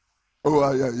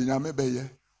 Oh yeah,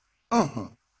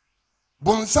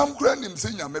 Bonsam krenim se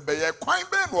nyame beye kwan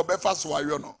be no obefa so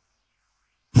ayo no.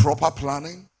 Proper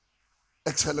planning,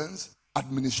 excellence,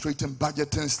 administrating,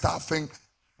 budgeting, staffing,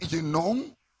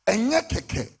 enye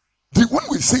keke. When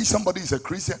we say somebody is a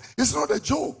Christian, it's not a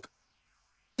joke.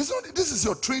 It's not. This is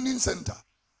your training center.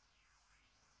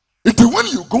 When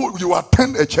you go, you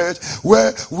attend a church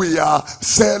where we are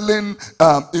selling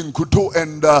in Kuto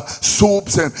and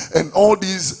soaps and all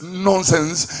these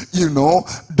nonsense,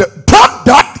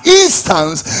 that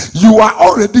instance, you are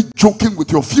already joking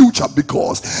with your future,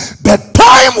 because the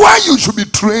time when you should be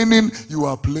training, you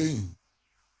are playing.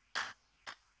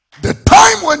 The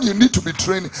time when you need to be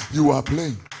training, you are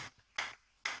playing.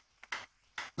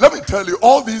 Let me tell you,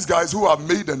 all these guys who have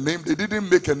made a name, they didn't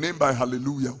make a name by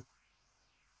hallelujah.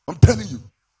 I'm telling you.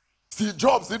 Steve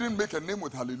Jobs didn't make a name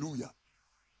with hallelujah.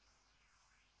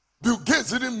 Bill Gates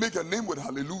didn't make a name with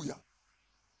hallelujah.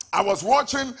 I was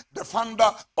watching the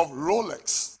founder of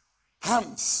Rolex,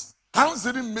 Hans. Hans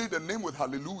didn't make a name with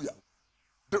hallelujah.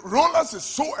 The Rolex is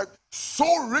so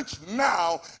rich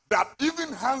now that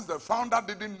even Hans, the founder,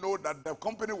 didn't know that the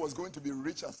company was going to be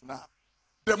rich as now.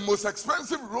 The most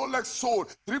expensive Rolex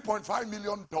sold, $3.5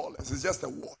 million. It's just a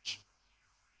watch.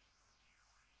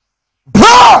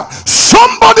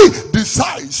 Somebody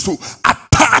decides to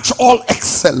attach all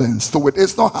excellence to it.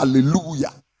 It's not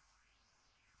hallelujah.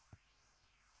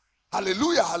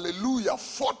 Hallelujah, hallelujah.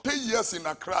 40 years in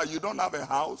Accra, you don't have a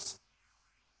house.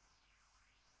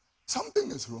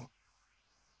 Something is wrong.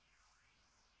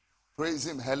 Praise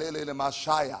him. Hallelujah,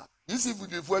 Messiah. This is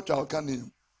what you can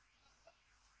name.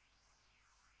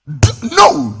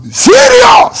 No,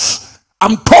 serious.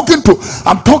 I'm talking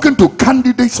to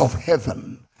candidates of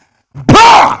heaven,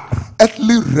 but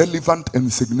earthly relevant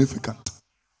and significant.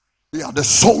 They are the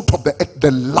salt of the earth,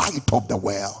 the light of the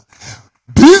world.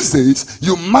 These days,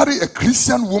 you marry a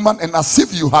Christian woman and as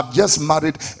if you have just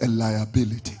married a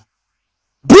liability.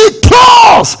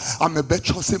 Because I'm a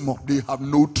betchosimo, they have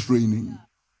no training.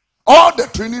 All the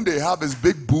training they have is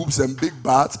big boobs and big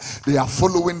butts. They are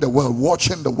following the world,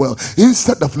 watching the world,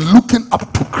 instead of looking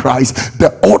up to Christ,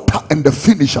 the author and the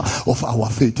finisher of our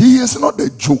faith. He is not a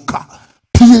joker.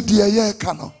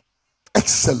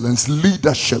 Excellence,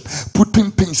 leadership,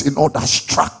 putting things in order,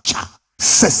 structure,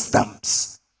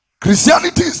 systems.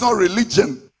 Christianity is not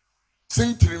religion.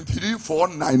 Saint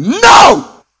 349.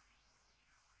 No!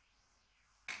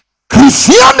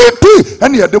 Christianity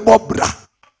and you're the bobra.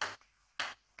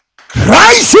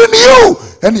 Christ in you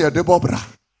and you're the bobra.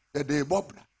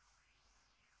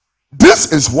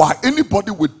 This is why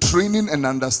anybody with training and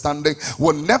understanding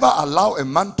will never allow a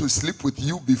man to sleep with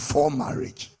you before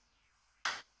marriage.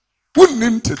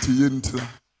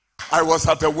 I was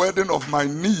at a wedding of my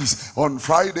niece on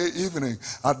Friday evening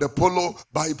at the Polo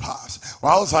bypass.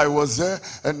 Whilst I was there,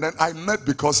 and then I met,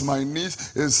 because my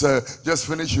niece is just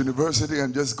finished university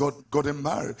and just got him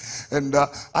married. And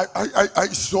I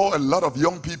saw a lot of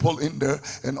young people in there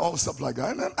and all stuff like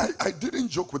that. And I didn't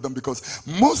joke with them because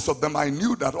most of them I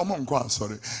knew that,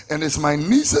 and it's my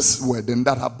niece's wedding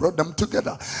that have brought them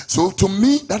together. So to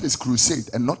me, that is crusade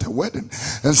and not a wedding.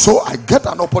 And so I get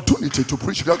an opportunity to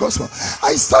preach the gospel.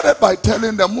 I started by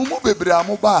telling them,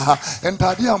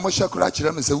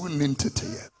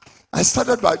 I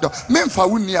started by the Memfa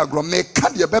Wuniagro, make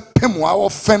Cadia Pemwa or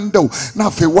Fendo.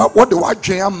 Now, what do I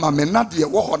jam, Mamma Nadia,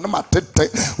 what on my tete,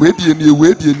 waiting, you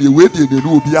waiting, you will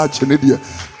be out in India.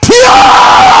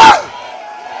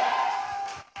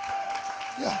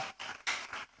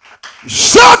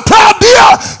 Shut up,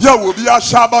 dear! You will be a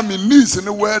Shaba, me niece in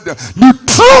the weather.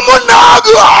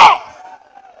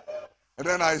 And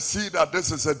then I see that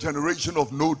this is a generation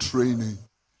of no training.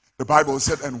 The Bible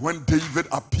said, and when David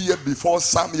appeared before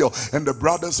Samuel and the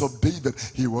brothers of David,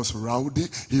 he was rowdy,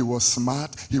 he was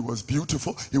smart, he was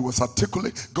beautiful, he was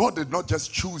articulate. God did not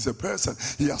just choose a person.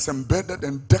 He has embedded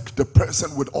and decked the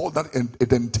person with all that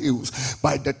it entails.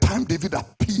 By the time David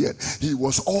appeared, he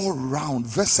was all round,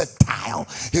 versatile.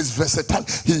 His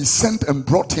versatility, he sent and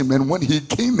brought him. And when he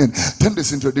came in, turn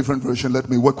this into a different version,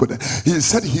 let me work with it. He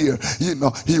said here,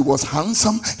 he was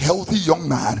handsome, healthy young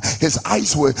man. His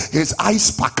eyes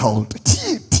sparkled.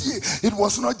 It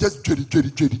was not just Jerry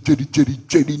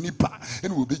Nipa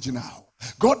and will be now.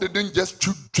 God didn't just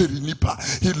choose Jerry Nipa.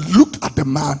 He looked at the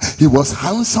man. He was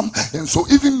handsome, and so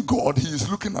even God, he is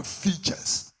looking at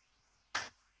features.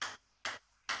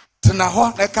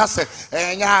 Now I say,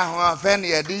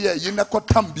 you know,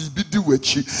 Kotambi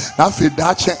Biduchi,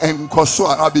 Nafidache and Koso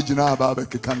Abijina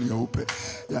Babaki open.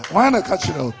 Yeah, why not catch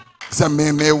it out? Some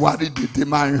me worry the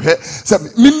man. Some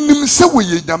minim say we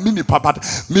ya mini papa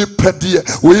me pedie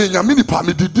we ya mini pa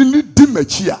me didn't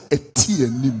dimachia a tea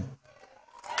nim.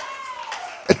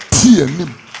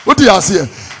 What do you say?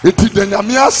 It did the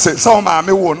Yamia say, some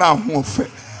mammy won't now move fair.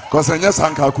 Because I guess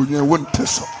Uncle Kunya won't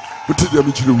test so. What did you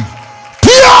do?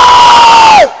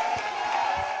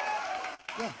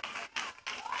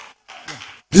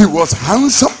 He was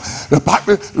handsome.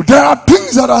 There are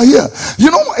things that are here.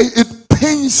 You know, it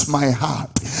pains my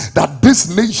heart that this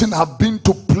nation have been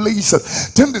to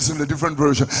places. Turn this in a different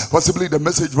version, possibly the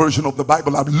Message version of the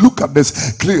Bible. I've looked at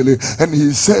this clearly, and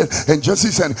he said, and Jesse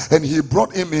said, and he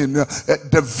brought him in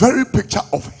the very picture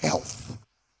of health.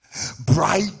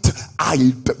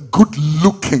 Bright-eyed,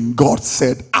 good-looking. God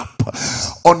said, up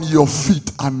on your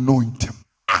feet, anoint him.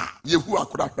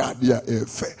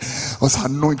 Was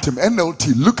anoint him.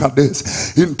 NLT, look at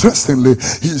this. Interestingly,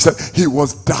 he said he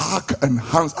was dark and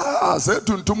handsome. Said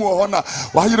to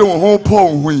why you don't hope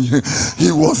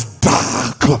he was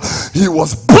dark, he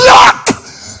was black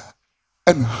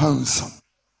and handsome.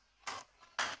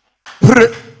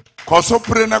 Pray, cause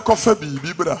pray na kofe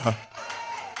bibi bra.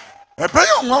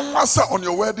 On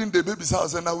your wedding day, baby's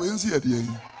house, and I will see it.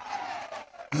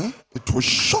 It will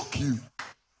shock you.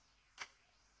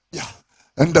 Yeah.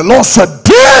 And the Lord said,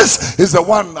 this is the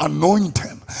one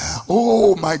anointed.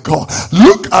 Oh my God.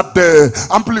 Look at the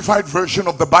amplified version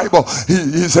of the Bible.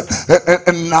 He said,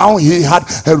 and now he had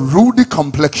a ruddy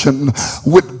complexion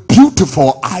with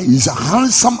beautiful eyes,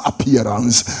 handsome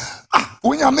appearance.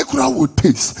 Onyame kura would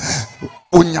taste.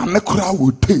 Onyame kura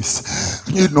would taste.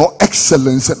 You know,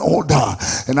 excellence and all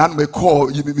that. And I may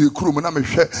call you be crew and I'm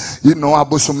share, you know,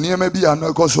 abosom near maybe I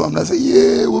know cause I'm say,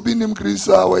 yeah, we'll be named Christ.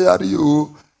 Where are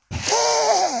you?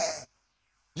 Hey,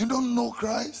 you don't know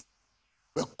Christ?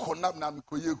 We connect now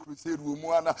because you crusade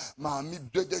woman, mammy,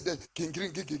 king.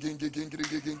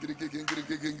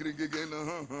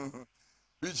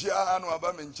 Preach ya no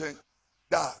abamenche.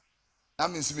 Da. That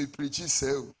means me preach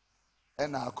say.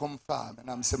 And I come farm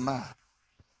and I'm saying,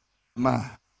 ma,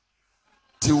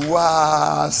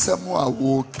 tiwa semwa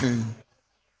walking.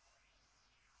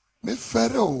 Me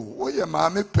fero, oye ma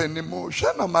me penny mo,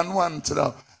 shana manwan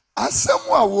tira.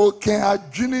 Asemwa walking, a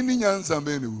jini ni nyanza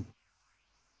menu.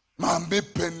 Ma me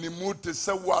penny mo te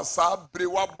se wa sabre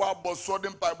wa babo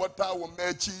sodem pa bota wo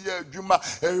mechi ye juma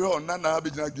ero nana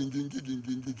abijina ging.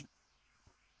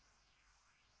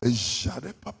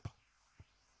 Ejade papa.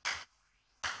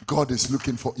 God is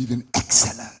looking for even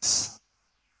excellence.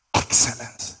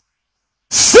 Excellence.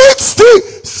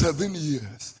 67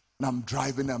 years. And I'm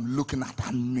driving, I'm looking at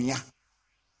Ania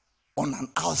on an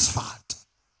asphalt.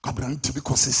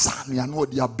 Because it's Ania, no,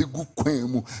 they are big, no,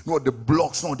 the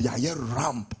blocks, no, they are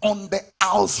ramp on the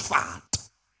asphalt.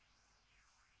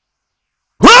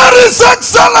 Where is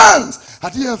excellence?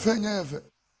 At the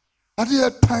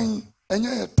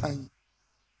time.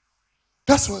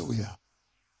 That's where we are.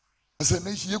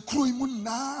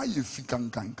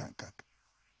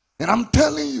 And I'm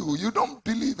telling you, you don't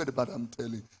believe it, but I'm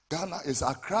telling you,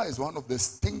 Accra is one of the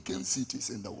stinking cities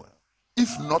in the world,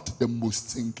 if not the most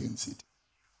stinking city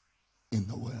in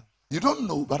the world. You don't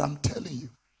know, but I'm telling you.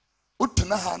 And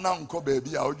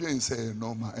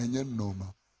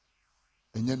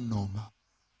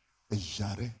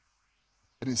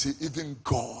you see, even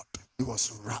God, he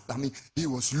was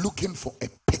looking for a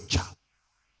picture.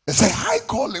 It's a high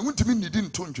calling. You can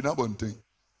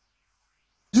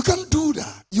do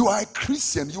that. You are a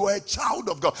Christian. You are a child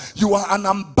of God. You are an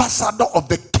ambassador of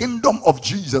the kingdom of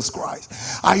Jesus Christ.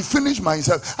 I finished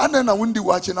myself. And then I wouldn't be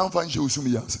watching. Try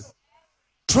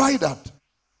that.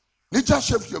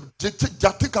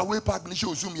 Take away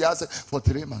for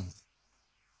 3 months.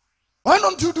 Why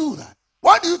don't you do that?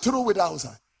 Why do you throw it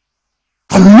outside?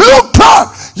 And look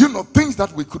at, things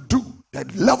that we could do.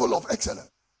 That level of excellence.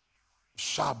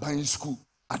 Shaban school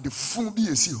at the Fundi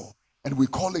Hall, and we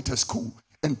call it a school,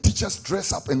 and teachers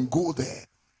dress up and go there.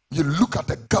 You look at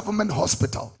the government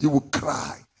hospital, you will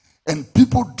cry, and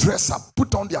people dress up,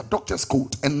 put on their doctor's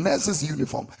coat and nurse's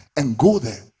uniform and go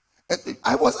there. And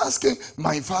I was asking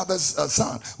my father's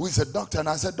son, who is a doctor, and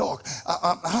I said, Doc,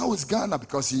 how is Ghana?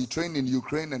 Because he trained in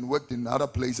Ukraine and worked in other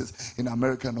places in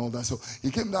America and all that. So he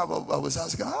came down, I was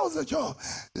asking, how's the job?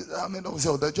 I mean,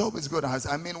 so the job is good. I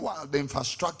mean, the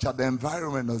infrastructure, the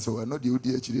environment also. And then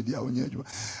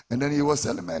he was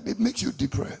telling me, it makes you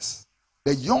depressed.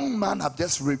 The young man have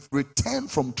just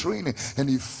returned from training, and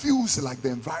he feels like the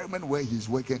environment where he's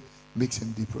working makes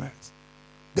him depressed.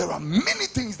 There are many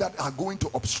things that are going to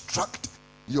obstruct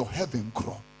your heaven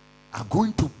crop, are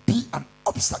going to be an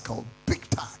obstacle big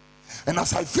time. And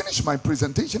as I finish my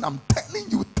presentation, I'm telling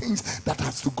you things that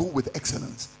has to go with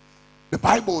excellence. The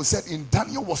Bible said in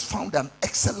Daniel was found an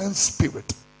excellent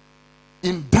spirit.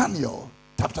 In Daniel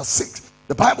chapter 6,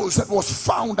 the Bible said was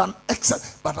found an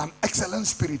excellent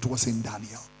spirit was in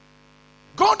Daniel.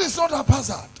 God is not a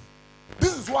hazard.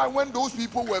 This is why when those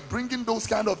people were bringing those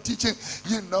kind of teaching,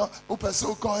 heaven,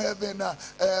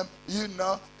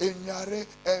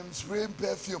 and spray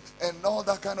perfume and all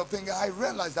that kind of thing, I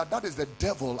realized that is the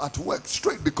devil at work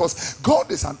straight, because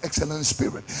God is an excellent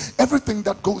spirit. Everything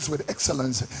that goes with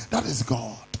excellence, that is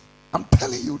God. I'm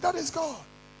telling you, that is God.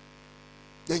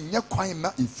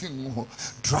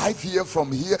 Drive here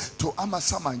from here to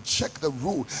Amasama and check the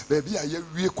road. Baby,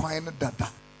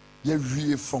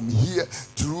 from here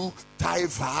through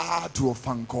Taifa to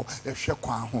Ofanko,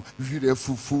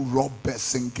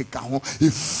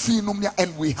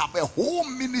 and we have a whole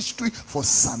ministry for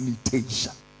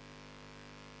sanitation.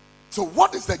 So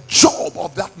what is the job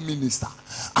of that minister?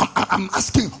 I'm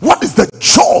asking, what is the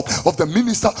job of the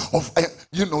minister of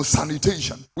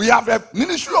sanitation? We have a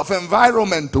ministry of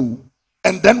environmental,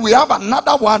 and then we have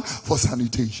another one for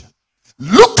sanitation.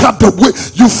 Look at the way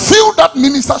you feel that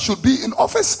minister should be in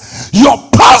office. Your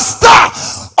pastor,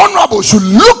 honorable, should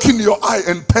look in your eye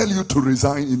and tell you to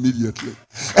resign immediately.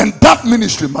 And that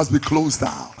ministry must be closed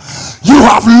down. You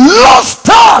have lost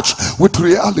time. charged with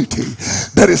reality.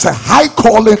 There is a high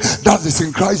calling that is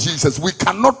in Christ Jesus. We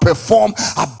cannot perform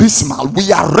abysmal.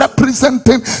 We are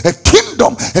representing a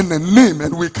kingdom and a name,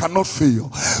 and we cannot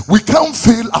fail. We can't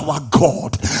fail our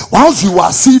God. Whilst you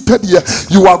are seated here,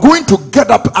 you are going to get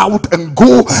up out and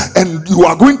go, and you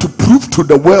are going to prove to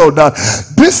the world that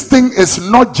this thing is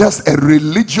not just a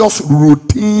religious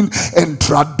routine and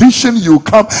tradition you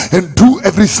come and do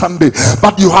every Sunday,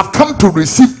 but you have come to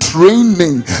receive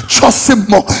training,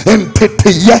 chosimo and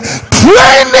teteye,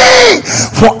 training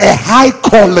for a high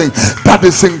calling that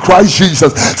is in Christ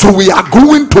Jesus. So we are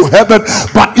going to heaven,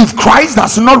 but if Christ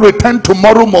does not return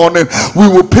tomorrow morning, we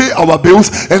will pay our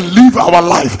bills and live our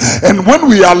life. And when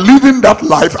we are living that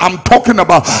life, I'm talking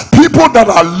about people that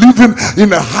are living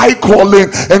in a high calling,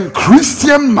 and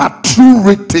Christian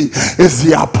maturity is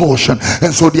their portion.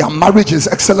 And so their marriage is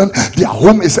excellent, their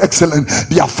home is excellent,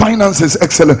 their finance is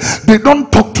excellent. They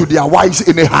don't talk to their wives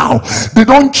anyhow. They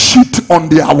don't cheat on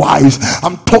their wives.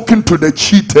 I'm talking to the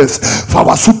cheaters.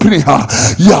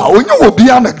 Yeah, when you will be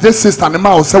an this sister and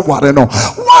ma say wareno.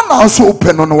 One also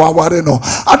open on wareno.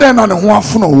 Adena ne ho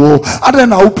afuno wo.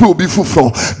 Adena ope obi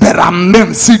fufro. There are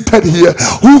men seated here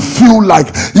who feel like,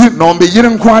 you know, me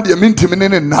yeren kwa de mintimi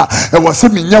ne na. E was say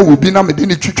me nya wo bi na me de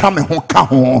ni twitwa me ho ka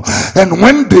ho. And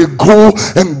when they go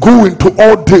into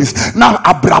all this, now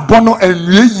abrabono and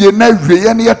na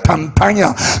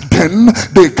tantanya, then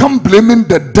they come blaming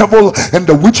the devil and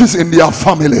the witches in their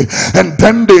family, and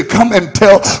then they come and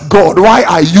tell God, why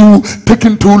are you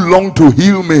taking too long to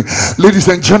heal me? Ladies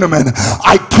and gentlemen,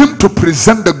 I came to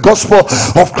present the gospel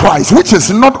of Christ, which is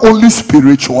not only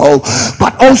spiritual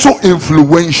but also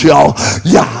influential.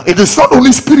 Yeah, it is not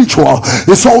only spiritual,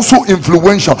 it's also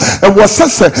influential. And what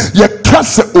says ye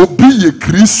cast obi ye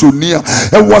kristonia,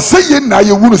 and what say ye na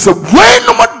ye wunu say when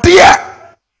no more dear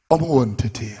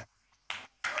wanted here.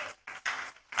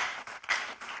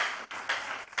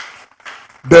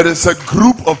 There is a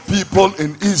group of people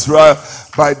in Israel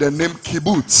by the name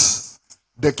kibbutz.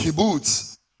 The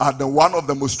kibbutz are one of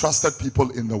the most trusted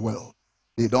people in the world.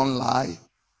 They don't lie,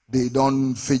 they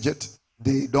don't fidget,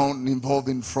 they don't involve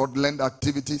in fraudulent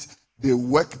activities. They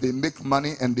work, they make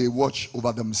money, and they watch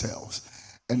over themselves.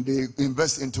 And they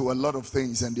invest into a lot of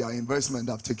things, and their investment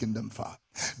have taken them far.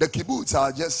 The kibbutz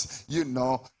are just,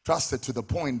 trusted to the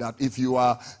point that if you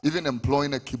are even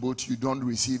employing a kibbutz, you don't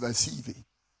receive a CV.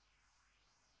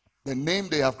 The name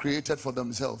they have created for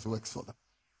themselves works for them.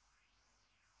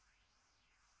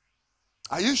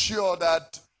 Are you sure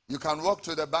that you can walk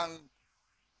to the bank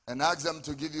and ask them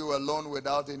to give you a loan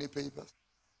without any papers?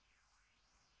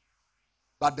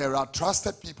 But there are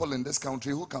trusted people in this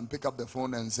country who can pick up the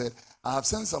phone and say, I have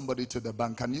sent somebody to the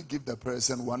bank. Can you give the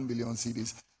person 1 million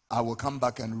cedis? I will come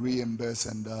back and reimburse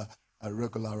and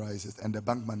regularize it. And the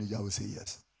bank manager will say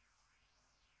yes.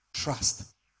 Trust.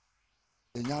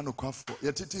 Your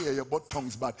both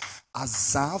tongues, but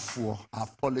Azafo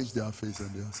have polished their face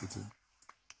and they are sitting.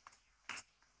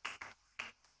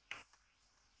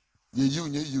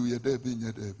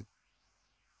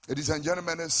 Ladies and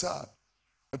gentlemen, it's sad.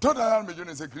 I thought I am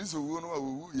a Chris who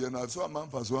and I saw a man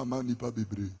for so a man nipa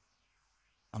bibre.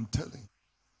 I'm telling you.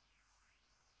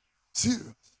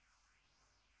 Serious.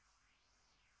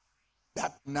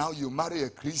 That now you marry a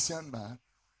Christian man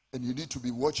and you need to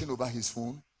be watching over his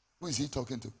phone. Who is he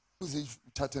talking to? Who is he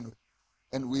chatting with?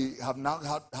 And we have now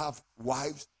have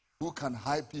wives who can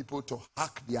hire people to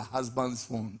hack their husband's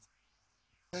phones.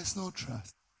 There's no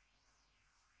trust.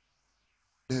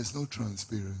 There's no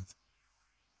transparency.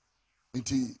 But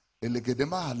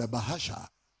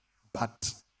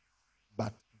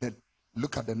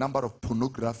look at the number of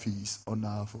pornographies on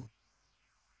our phone.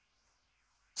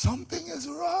 Something is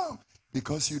wrong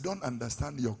because you don't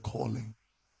understand your calling.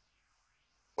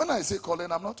 When I say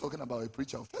calling, I'm not talking about a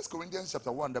preacher. 1 Corinthians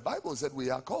chapter 1, the Bible said we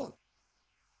are called.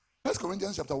 1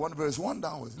 Corinthians chapter 1, verse 1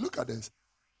 downwards. Look at this.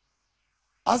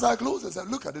 As I close this and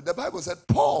look at it, the Bible said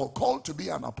Paul called to be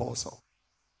an apostle.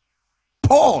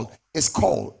 Paul is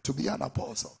called to be an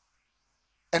apostle.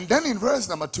 And then in verse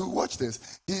number 2, watch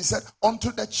this. He said,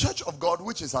 unto the church of God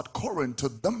which is at Corinth, to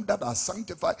them that are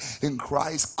sanctified in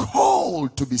Christ,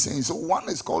 called to be saints. So one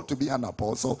is called to be an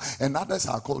apostle, and others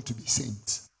are called to be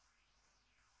saints.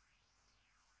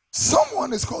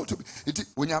 Someone is called to be.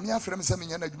 When you are friend say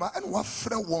and what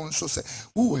friend wants to say,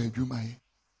 who are you, my?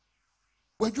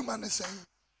 Where you man is saying?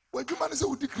 Where you man is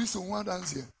saying? Who the Christian one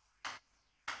dance here?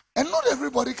 And not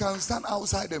everybody can stand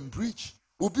outside and preach.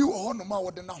 Ubi wo no ma wo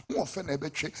de na ho ofe na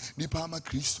ebetwe nipa ama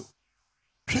Kristo.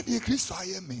 Hwe de Kristo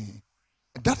ayeme.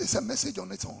 That is a message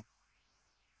on its own.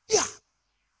 Yeah.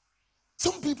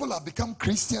 Some people have become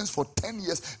Christians for 10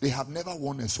 years. They have never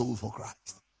won a soul for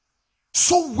Christ.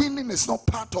 So winning is not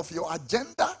part of your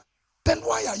agenda, then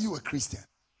why are you a Christian?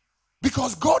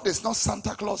 Because God is not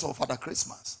Santa Claus or Father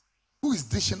Christmas who is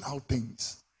dishing out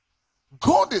things.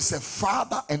 God is a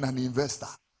father and an investor.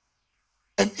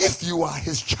 And if you are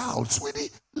his child, sweetie,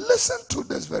 listen to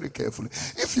this very carefully.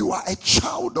 If you are a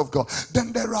child of God,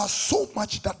 then there are so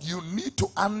much that you need to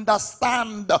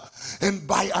understand. And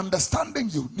by understanding,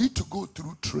 you need to go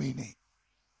through training.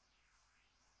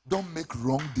 Don't make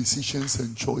wrong decisions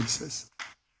and choices.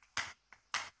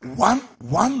 One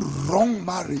wrong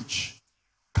marriage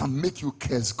can make you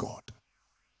curse God.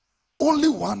 Only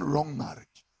one wrong marriage.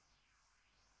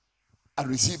 I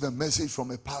received a message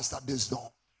from a pastor this dawn.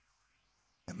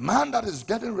 A man that is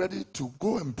getting ready to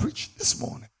go and preach this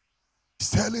morning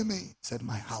is telling me, he said,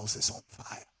 my house is on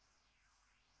fire.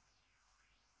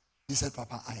 He said,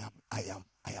 Papa, I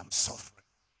am suffering.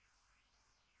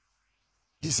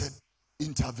 He said,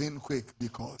 intervene quick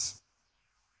because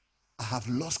I have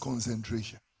lost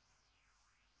concentration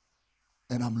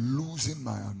and I'm losing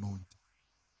my anointing.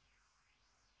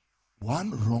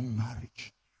 One wrong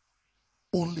marriage.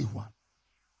 Only one.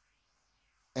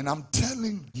 And I'm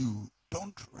telling you,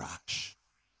 don't rush.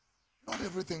 Not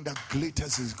everything that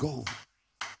glitters is gold.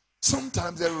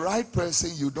 Sometimes the right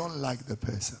person, you don't like the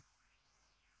person.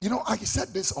 You know, I said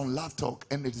this on Love Talk,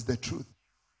 and it is the truth.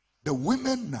 The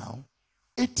women now,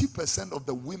 80% of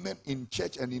the women in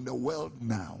church and in the world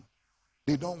now,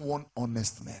 they don't want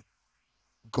honest men.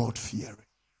 God-fearing,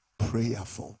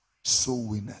 prayerful, soul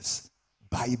winners,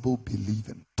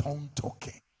 Bible-believing,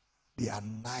 tongue-talking. They are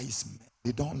nice men.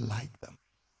 They don't like them.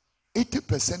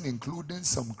 80%, including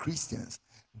some Christians,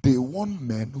 they want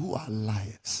men who are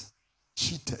liars,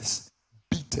 cheaters,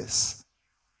 beaters.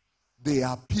 They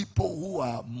are people who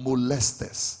are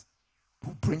molesters,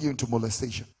 who bring you into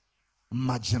molestation,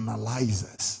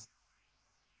 marginalizers.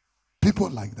 People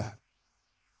like that.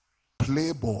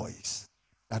 Playboys.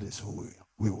 That is who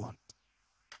we want.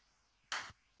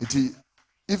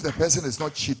 If the person is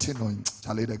not cheating on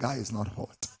Charlie, the guy is not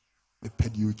hot. They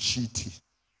paid you cheating.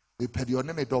 They paid your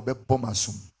name to be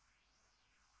bomasum.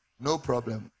 No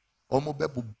problem. And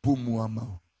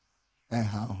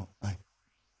how?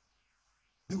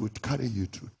 They would carry you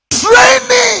through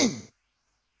training.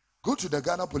 Go to the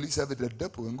Ghana Police Service, the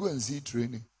depot, and go and see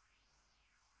training.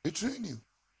 They train you.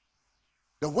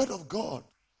 The word of God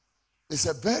is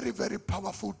a very, very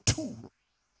powerful tool.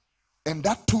 And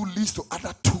that tool leads to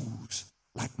other tools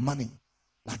like money,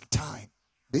 like time.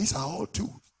 These are all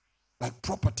tools. Like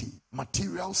property,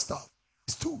 material stuff.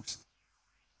 It's tools.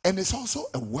 And it's also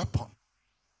a weapon.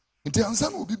 In the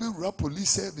answer will be a police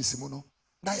service. Now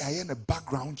I am a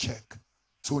background check.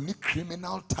 So only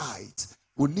criminal ties.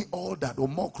 Only all that or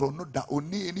more that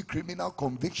only any criminal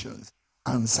convictions.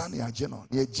 And Sunny Agenon.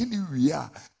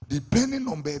 Depending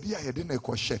on baby I didn't a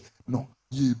question. No,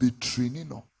 you be training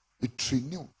no. It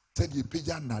train you. Said you pay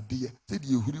Nadia, said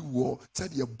you who war,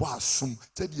 said you bossum,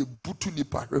 said you butu ni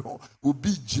pareo,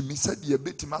 be Jimmy, said you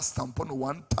bet him a stamp on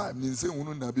one time, in saying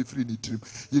one be free trip.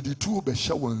 You did two be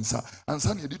showansa, and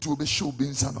son you did two be show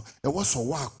binsano. It was a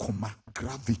walk,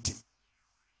 gravity.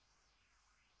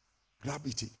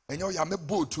 Gravity. And you are a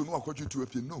boat to know what you to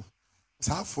if you know. It's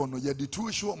half for no, you did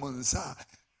two show monsa.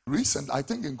 Recent, I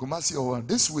think in Kumasi or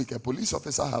this week, a police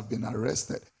officer have been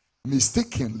arrested.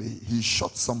 Mistakenly, he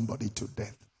shot somebody to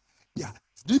death. Yeah,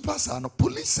 deepers are no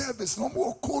police service, no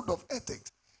more code of ethics.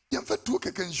 You have to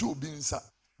can show binsa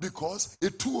because a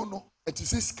two no it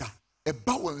is a ska a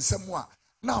bow and somewhere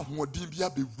now more dimbia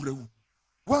be brew.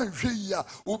 One year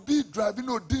will be driving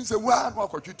no dins and one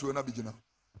walk you to another beginner.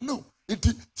 No, it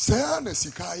is Sayana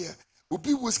Sikaya will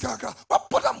be with Kaka. What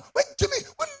put them? Wait, Jimmy,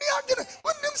 when they are getting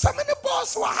when them some in the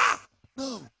boss.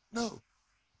 No.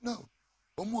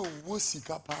 Omo wo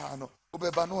sika pa no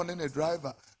obeba no ne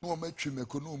driver no matwi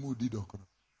meko no mu di dokoro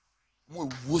mo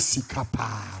wo sika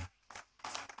pa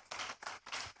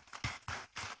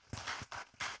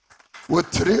wo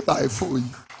 3x4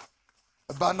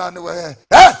 banana we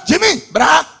Jimmy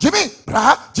bra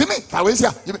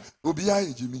fawesia Jimmy obi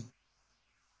ayi Jimmy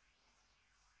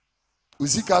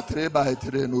usika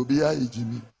 3x3 no obi ayi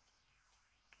Jimmy.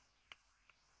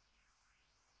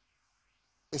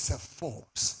 It's a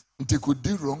force. They could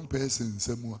do wrong person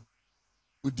somewhere.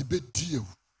 We debate deal.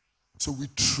 So we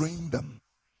train them.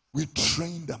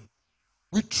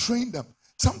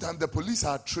 Sometimes the police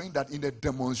are trained that in a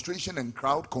demonstration and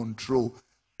crowd control.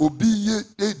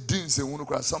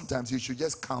 Sometimes you should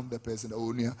just calm the person.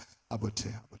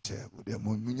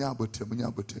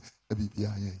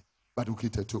 But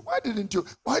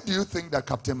why do you think that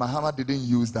Captain Muhammad didn't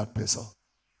use that pistol?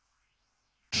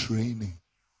 Training.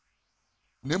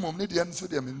 Name of Nidian so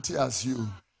they as you.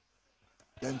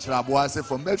 Then Chraboa said,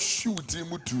 for me shoot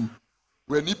him too.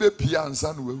 When he be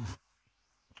piansan.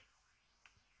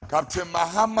 Captain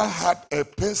Mahama had a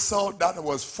pistol that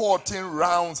was 14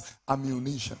 rounds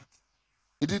ammunition.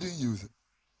 He didn't use it.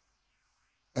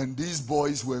 And these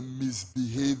boys were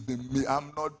misbehaving.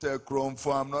 I'm not a chrome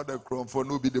for no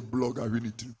be the blogger we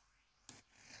need to.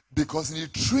 Because the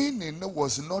training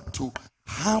was not to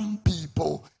harm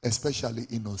people, especially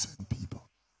innocent people.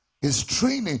 His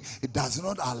training, it does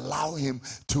not allow him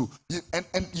to,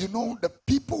 and you know, the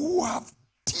people who have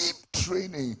deep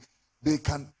training, they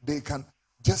can,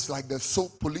 just like the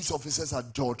police officers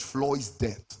at George Floyd's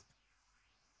death.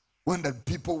 When the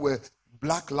people were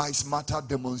Black Lives Matter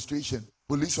demonstration,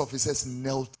 police officers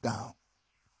knelt down.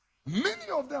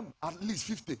 Many of them, at least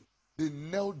 50, they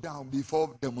knelt down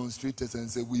before demonstrators and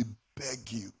said, we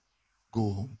beg you, go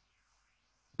home.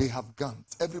 They have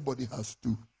guns. Everybody has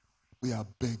two. We are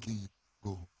begging you,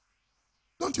 go.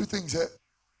 Don't you think, sir?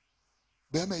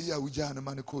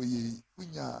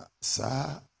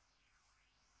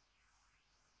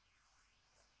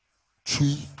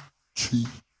 Tree.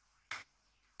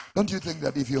 Don't you think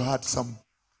that if you had some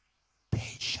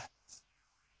patience,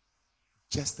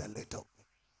 just a little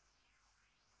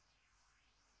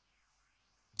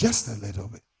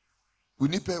bit, we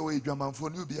need to away drama for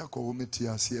new be a committee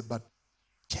here, but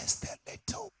just a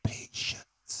little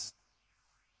patience.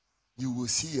 You will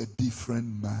see a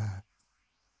different man.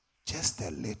 Just a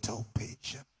little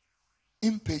patience.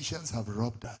 Impatience have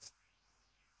robbed us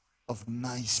of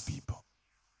nice people.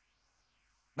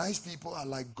 Nice people are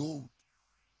like gold.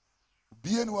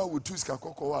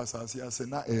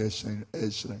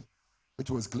 Which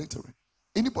was glittering.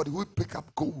 Anybody who pick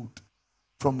up gold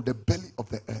from the belly of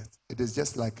the earth, it is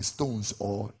just like stones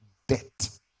or dirt.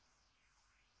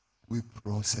 We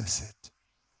process it.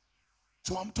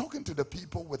 So I'm talking to the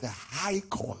people with a high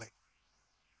calling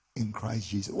in Christ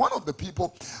Jesus. One of the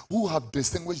people who have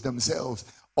distinguished themselves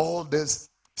all this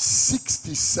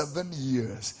 67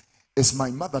 years is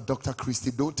my mother, Dr. Christy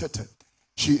Dotete.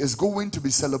 She is going to be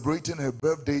celebrating her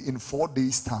birthday in 4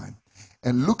 days' time.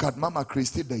 And look at Mama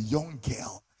Christy, the young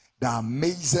girl, the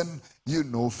amazing,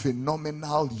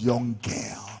 phenomenal young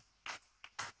girl.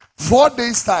 4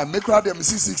 days' time, make her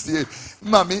 68.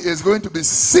 Mommy is going to be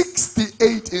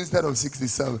 68 instead of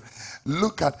 67.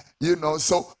 Look at,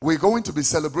 so we're going to be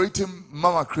celebrating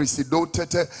Mama Christy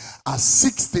Dotete at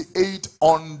 68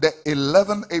 on the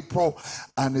 11th April,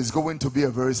 and it's going to be a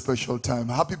very special time.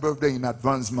 Happy birthday in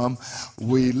advance, Mom.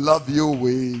 We love you,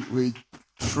 we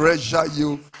treasure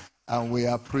you, and we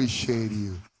appreciate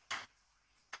you.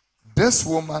 This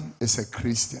woman is a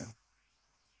Christian.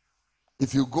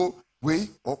 If you go,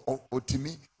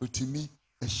 otimi,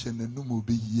 eshenenumo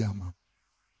be yama.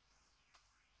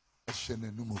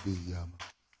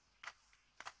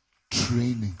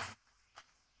 Training.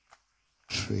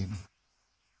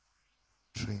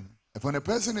 If when a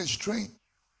person is trained,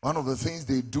 one of the things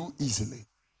they do easily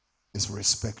is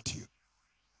respect you,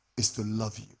 is to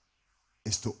love you,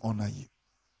 is to honor you.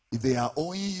 If they are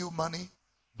owing you money,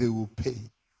 they will pay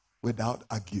without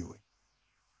arguing.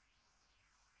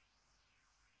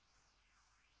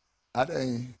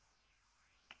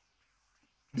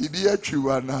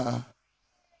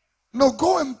 No,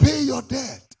 go and pay your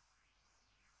debt.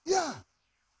 Yeah.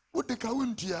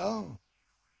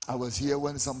 I was here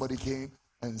when somebody came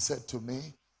and said to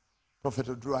me, Prophet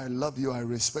Oduro, I love you. I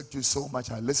respect you so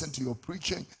much. I listen to your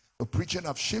preaching. Your preaching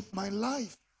have shaped my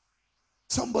life.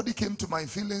 Somebody came to my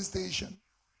filling station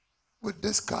with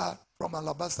this card from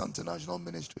Alabaster International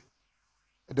Ministry.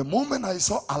 At the moment I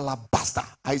saw Alabaster,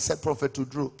 I said, Prophet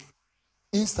Oduro.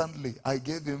 Instantly, I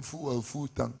gave him full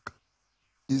tank.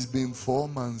 It's been 4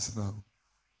 months now.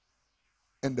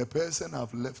 And the person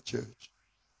have left church.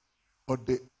 But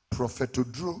the Prophet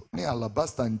Oduro, near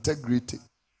Alabaster Integrity.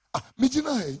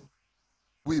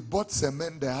 We bought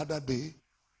cement the other day,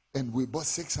 and we bought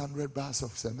 600 bars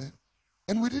of cement.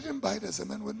 And we didn't buy the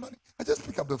cement with money. I just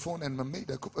picked up the phone and made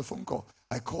a phone call.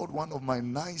 I called one of my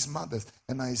nice mothers,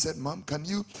 and I said, Mom, can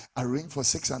you arrange for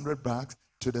 600 bags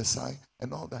to the side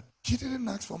and all that? She didn't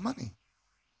ask for money.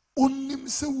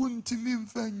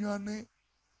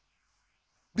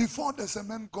 Before the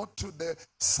cement got to the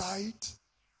site,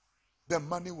 the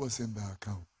money was in the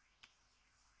account.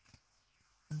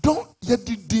 Don't yet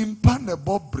dimpan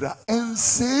bobra and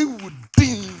say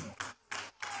woodin.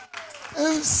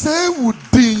 And say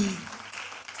woodin.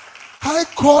 I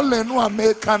call and no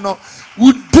Americano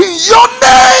woodin your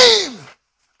name.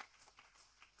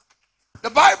 The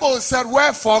Bible said,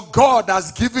 wherefore God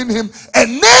has given him a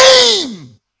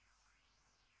name.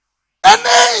 A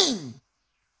name.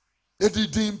 It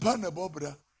dimpan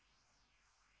bobra.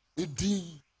 It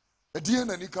dim. Edin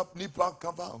and nipa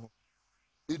kava.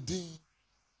 Edin.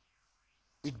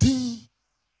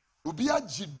 Ubi a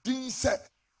jidin se.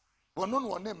 Wonon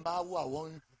wane mawa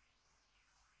won.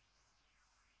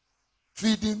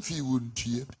 Feeding fi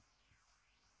wuntie.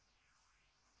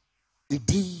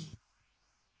 Edin.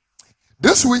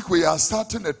 This week we are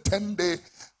starting a 10-day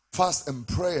fast and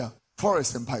prayer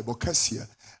forest in Paibokesia,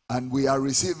 and we are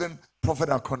receiving Prophet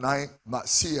Akonai,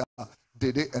 Masia,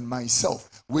 Dede, and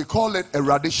myself. We call it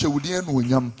Eradishewudian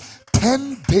Wunyam.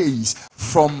 10 days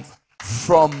from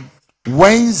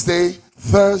Wednesday,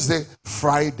 Thursday,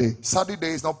 Friday.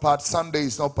 Saturday is not part, Sunday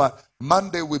is not part.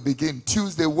 Monday we begin,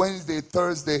 Tuesday, Wednesday,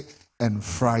 Thursday, and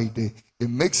Friday. It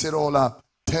makes it all up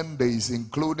 10 days,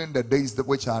 including the days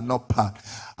which are not part.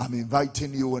 I'm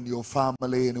inviting you and your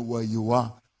family anywhere you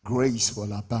are. Grace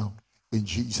will abound in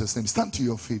Jesus' name. Stand to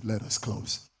your feet. Let us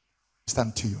close.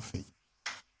 Stand to your feet.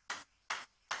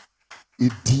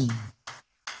 Idin.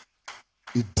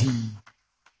 Idin.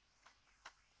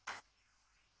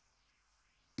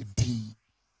 Idin.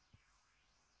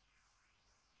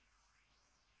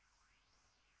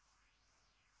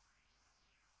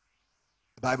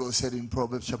 The Bible said in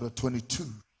Proverbs chapter 22,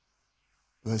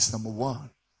 verse number 1,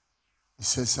 it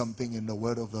says something in the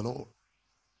word of the Lord.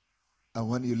 And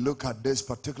when you look at this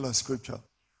particular scripture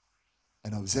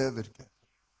and observe it, he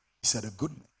said a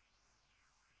good man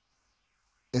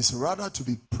is rather to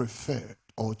be preferred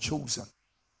or chosen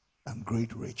than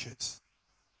great riches.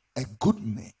 A good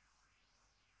name,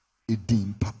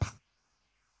 Idin Papa.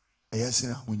 A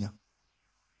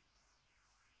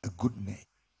good name.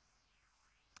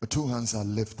 The two hands are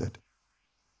lifted.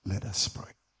 Let us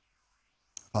pray.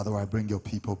 Father, I bring your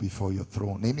people before your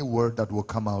throne. Any word that will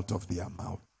come out of their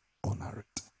mouth, honor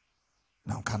it.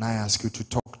 Now, can I ask you to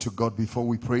talk to God before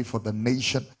we pray for the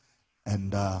nation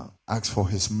and ask for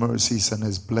his mercies and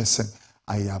his blessing?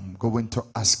 I am going to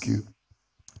ask you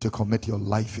to commit your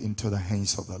life into the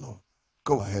hands of the Lord.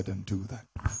 Go ahead and do that.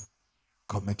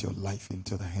 Commit your life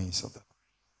into the hands of the Lord.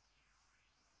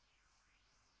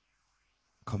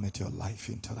 Commit your life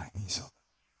into the hands of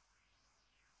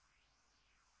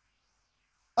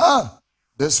the Lord.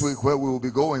 This week where we will be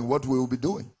going, what we will be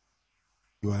doing.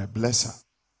 You are a blesser.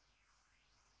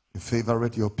 You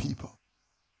favorite your people.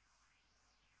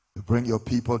 You bring your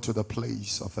people to the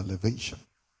place of elevation.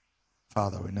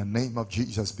 Father, in the name of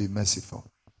Jesus, be merciful.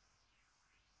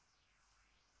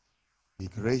 Be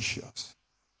gracious.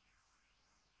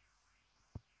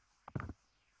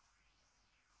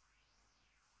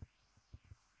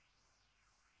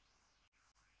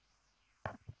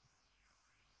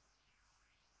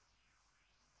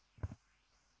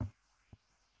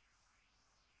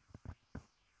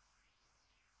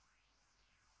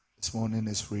 This morning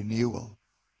is renewal.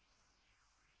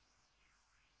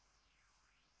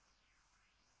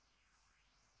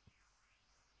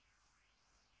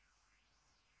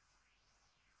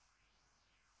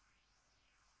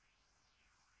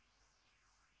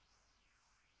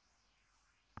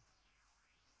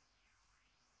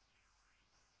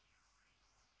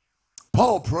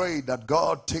 Paul prayed that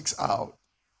God takes out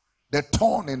the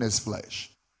thorn in his flesh.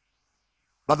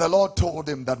 But the Lord told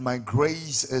him that my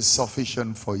grace is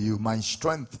sufficient for you. My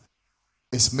strength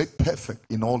is made perfect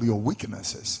in all your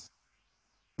weaknesses.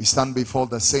 We stand before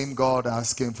the same God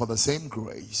asking for the same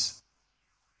grace.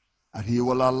 And he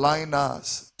will align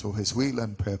us to his will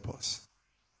and purpose.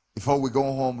 Before we go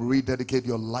home, rededicate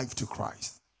your life to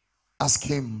Christ. Ask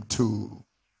him to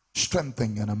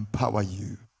strengthen and empower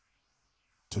you.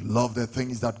 To love the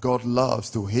things that God loves.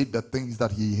 To hate the things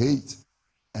that he hates.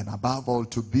 And above all,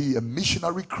 to be a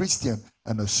missionary Christian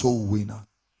and a soul winner.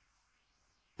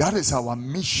 That is our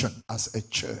mission as a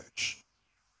church.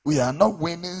 We are not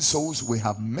winning souls, we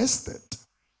have missed it.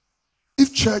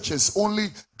 If church is only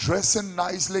dressing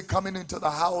nicely, coming into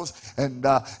the house and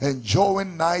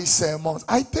enjoying nice sermons,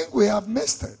 I think we have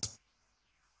missed it.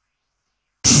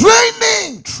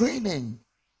 Training.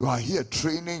 You are here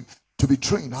training. To be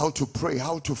trained how to pray,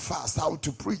 how to fast, how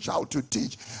to preach, how to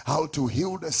teach, how to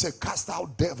heal the sick, cast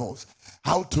out devils,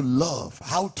 how to love,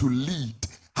 how to lead,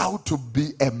 how to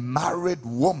be a married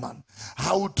woman,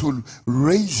 how to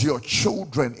raise your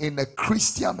children in a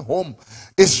Christian home.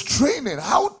 It's training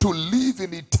how to live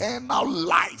in eternal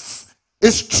life.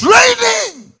 It's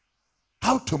training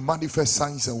how to manifest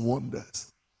signs and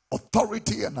wonders,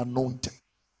 authority and anointing.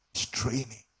 It's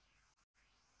training.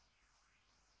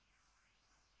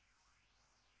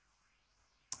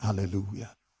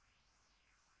 Hallelujah.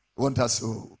 We want us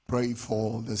to pray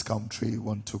for this country. We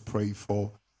want to pray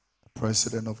for the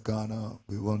President of Ghana.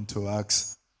 We want to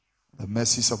ask the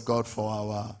mercies of God for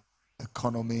our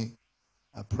economy.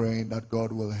 Praying that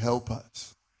God will help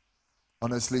us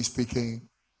Honestly speaking,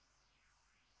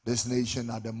 this nation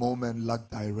at the moment lack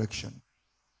direction.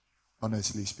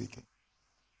 Honestly speaking.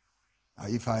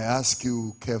 If I ask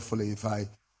you carefully, if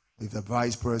the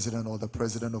vice president or the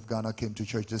president of Ghana came to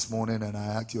church this morning and I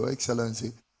asked, Your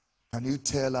Excellency, can you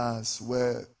tell us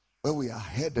where we are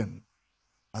heading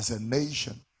as a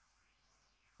nation?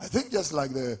 I think just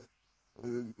like the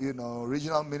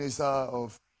regional minister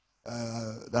of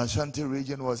the Ashanti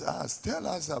region was asked, tell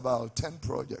us about 10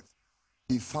 projects.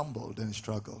 He fumbled and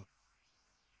struggled.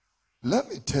 Let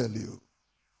me tell you,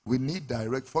 we need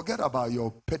forget about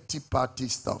your petty party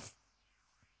stuff.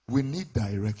 We need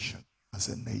direction as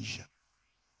a nation.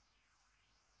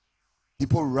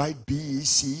 People write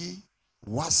BEC,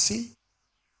 WASI,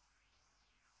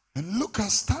 and look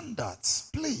at standards,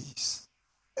 please.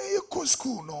 You go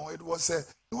school, no, it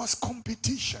was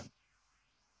competition.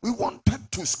 We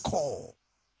wanted to score,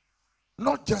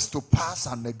 not just to pass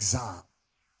an exam.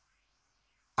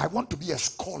 I want to be a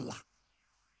scholar.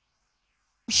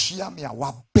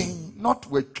 Not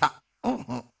with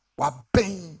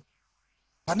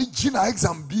and it Gina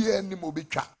exam be any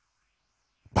mobicha.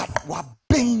 But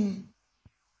wabing.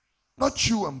 Not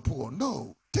you and poor.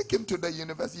 No. Take him to the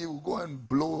university. He will go and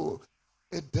blow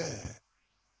it there.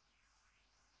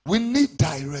 We need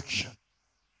direction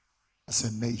as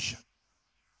a nation.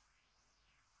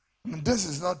 And this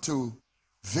is not to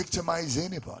victimize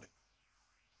anybody.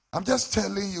 I'm just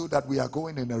telling you that we are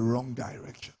going in a wrong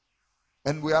direction.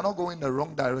 And we are not going in the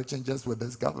wrong direction just with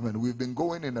this government. We've been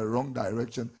going in a wrong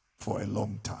direction for a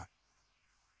long time.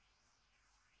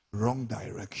 Wrong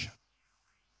direction.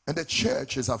 And the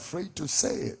church is afraid to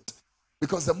say it.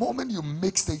 Because the moment you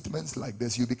make statements like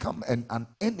this, you become an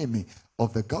enemy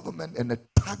of the government and a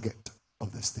target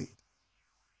of the state.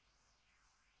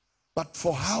 But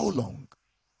for how long?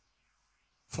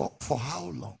 For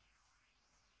how long?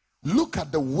 Look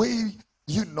at the way,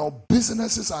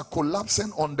 businesses are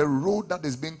collapsing on the road that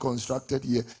is being constructed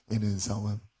here in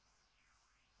Nsawam.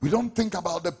 We don't think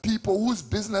about the people whose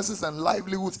businesses and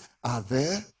livelihoods are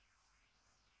there.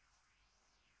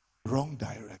 Wrong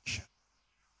direction.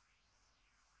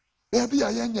 Baby,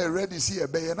 I ain't ready to see a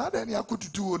baby.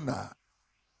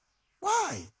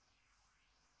 Why?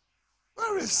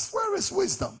 Where is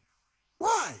wisdom?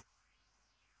 Why?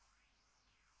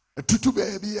 A tutu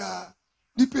baby,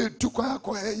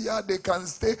 they can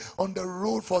stay on the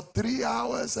road for 3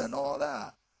 hours and all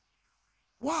that.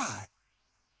 Why?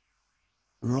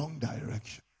 Wrong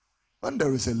direction. When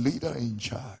there is a leader in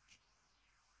charge,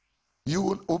 you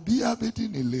will be a bit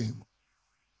in a lane.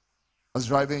 I was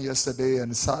driving yesterday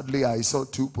and sadly I saw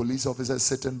 2 police officers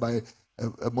sitting by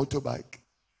a motorbike.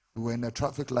 We were in a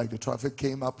traffic light. The traffic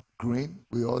came up green.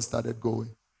 We all started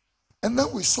going. And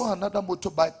then we saw another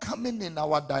motorbike coming in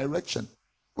our direction,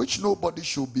 which nobody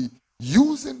should be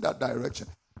using that direction.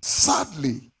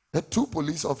 Sadly, the 2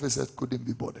 police officers couldn't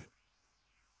be bothered.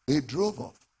 They drove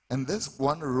off. And this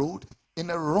one rode in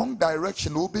a wrong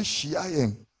direction.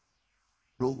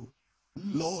 Road.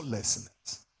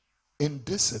 Lawlessness.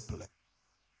 Indiscipline.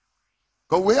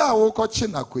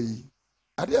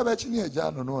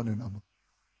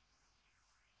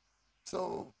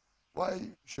 So, why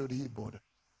should he bother?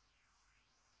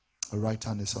 The right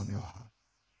hand is on your heart.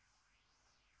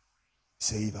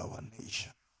 Save our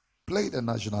nation. Play the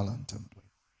national anthem, please.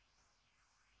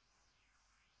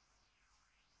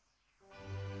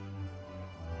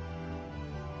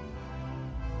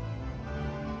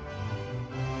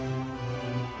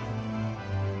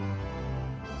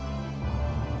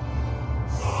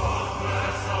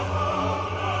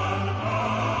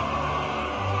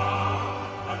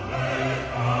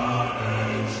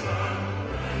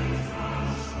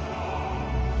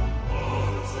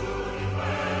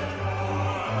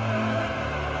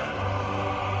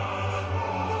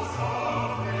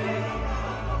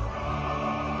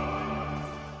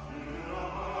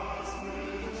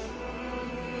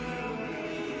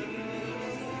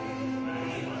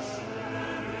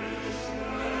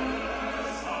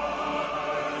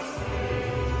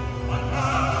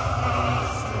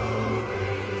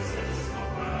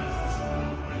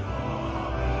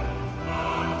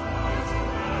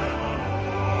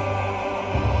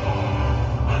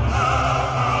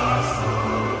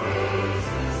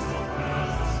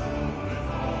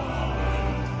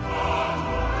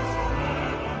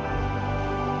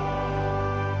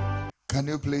 Can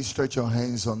you please stretch your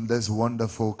hands on these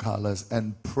wonderful colors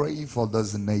and pray for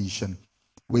this nation?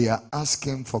 We are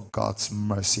asking for God's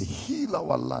mercy. Heal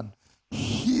our land,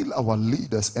 heal our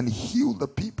leaders, and heal the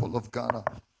people of Ghana.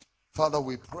 Father,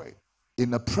 we pray in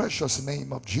the precious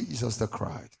name of Jesus the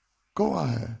Christ. Go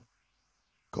ahead.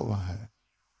 Go ahead.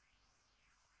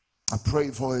 I pray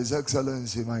for His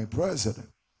Excellency, my President.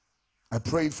 I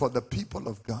pray for the people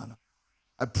of Ghana.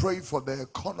 I pray for the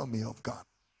economy of Ghana.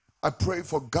 I pray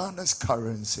for Ghana's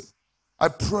currency. I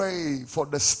pray for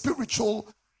the spiritual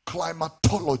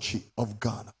climatology of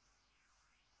Ghana.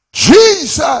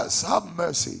 Jesus, have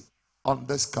mercy on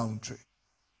this country.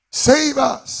 Save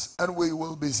us and we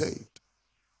will be saved.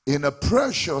 In a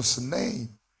precious name,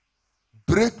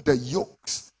 break the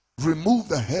yokes, remove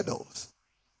the hurdles,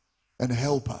 and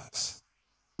help us.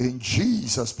 In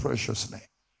Jesus' precious name.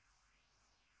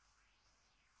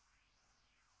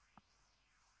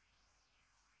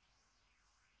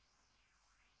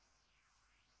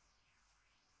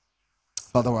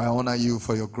 Father, I honor you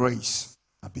for your grace.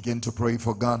 I begin to pray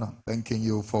for Ghana, thanking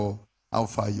you for how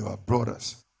far you have brought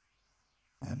us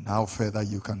and how further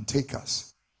you can take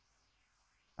us.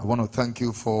 I want to thank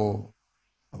you for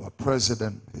our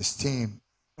president, his team,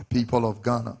 the people of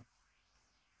Ghana.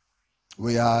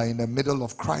 We are in the middle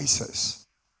of crisis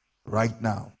right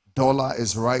now. Dollar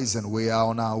is rising. We are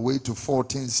on our way to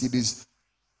 14 cedis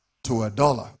to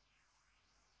 $1.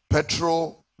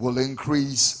 Petrol will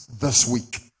increase this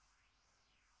week,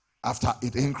 after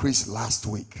it increased last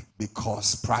week,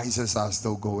 because prices are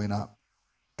still going up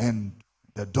and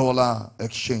the dollar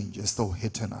exchange is still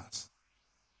hitting us.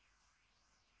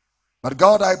 But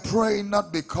God, I pray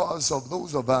not because of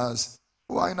those of us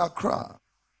who are in Accra,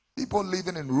 people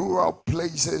living in rural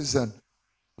places and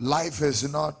life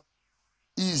is not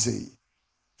easy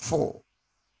for.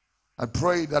 I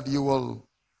pray that you will,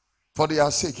 for their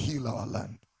sake, heal our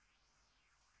land.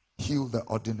 Heal the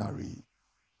ordinary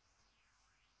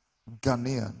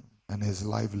Ghanaian and his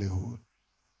livelihood.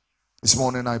 This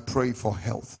morning I pray for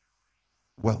health,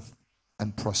 wealth,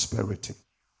 and prosperity.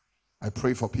 I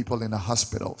pray for people in the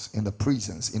hospitals, in the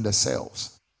prisons, in the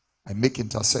cells. I make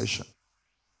intercession.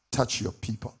 Touch your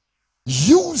people.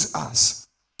 Use us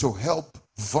to help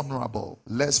vulnerable,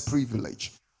 less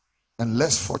privileged, and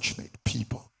less fortunate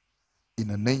people. In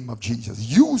the name of Jesus.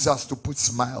 Use us to put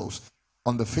smiles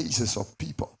on the faces of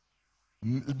people.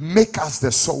 Make us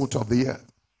the salt of the earth.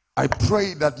 I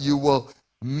pray that you will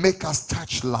make us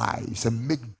touch lives and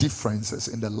make differences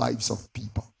in the lives of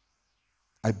people.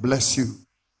 I bless you,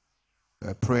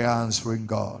 a prayer answering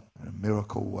God, and a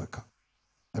miracle worker.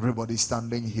 Everybody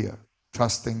standing here,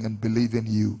 trusting and believing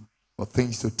you for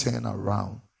things to turn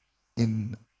around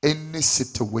in any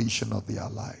situation of their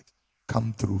life.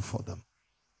 Come through for them.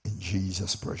 In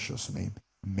Jesus' precious name,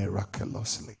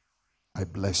 miraculously. I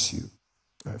bless you,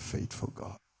 a faithful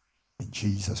God. In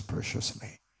Jesus' precious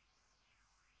name.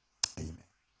 Amen.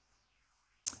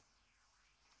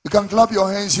 You can clap your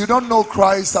hands. You don't know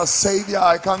Christ as Savior.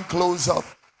 I can't close up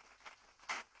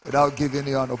without giving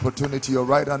you an opportunity. Your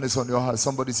right hand is on your heart.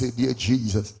 Somebody say, Dear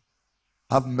Jesus,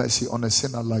 have mercy on a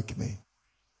sinner like me.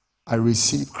 I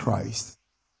receive Christ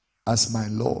as my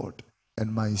Lord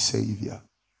and my Savior.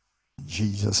 In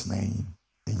Jesus' name,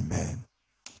 amen.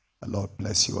 The Lord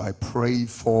bless you. I pray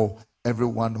for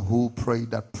everyone who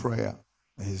prayed that prayer.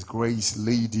 May His grace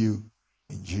lead you.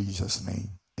 In Jesus' name,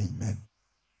 amen.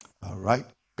 All right.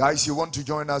 Guys, you want to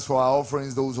join us for our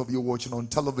offerings, those of you watching on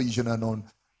television and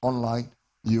online,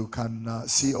 you can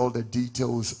see all the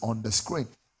details on the screen.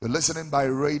 You're listening by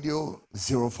radio,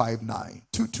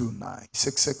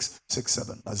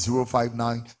 059-229-6667. That's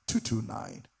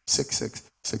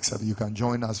 059-229-6667. You can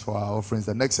join us for our offerings.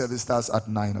 The next service starts at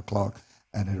 9 o'clock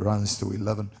and it runs to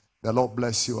 11. The Lord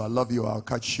bless you. I love you. I'll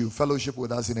catch you. Fellowship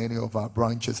with us in any of our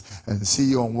branches and see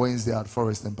you on Wednesday at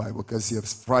Forest and Bible. Because if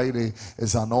Friday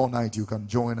is an all night, you can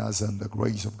join us and the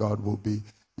grace of God will be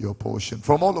your portion.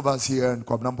 From all of us here in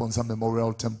Kwabena Bonsam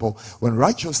Memorial Temple, when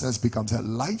righteousness becomes a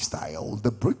lifestyle,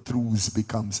 the breakthroughs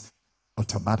becomes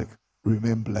automatic.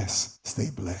 Remain blessed. Stay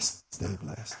blessed. Stay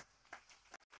blessed.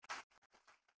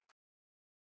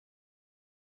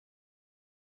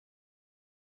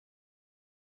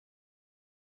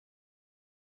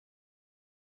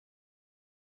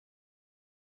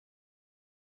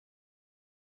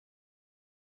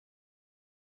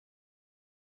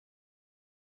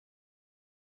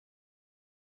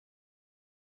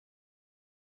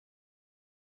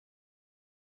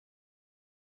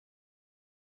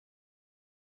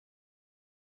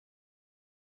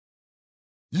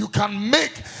 You can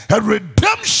make a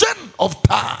redemption of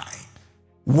time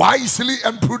wisely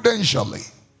and prudentially.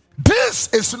 This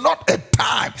is not a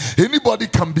time anybody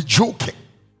can be joking.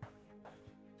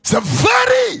 It's a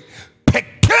very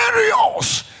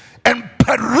precarious and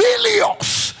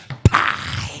perilous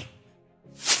time.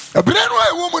 Therefore,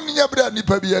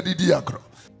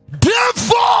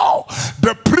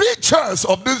 the preachers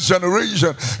of this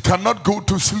generation cannot go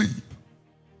to sleep,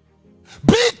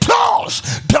 because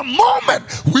The moment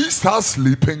we start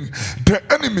sleeping, the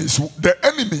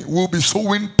enemy will be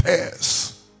sowing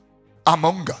tares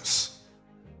among us.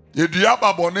 As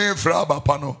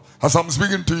I'm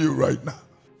speaking to you right now,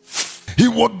 he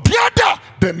will gather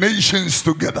the nations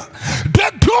together,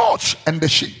 the goats and the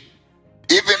sheep.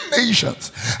 Even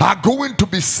nations are going to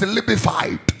be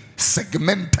syllabified,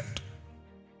 segmented.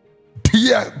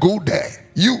 Here, go there.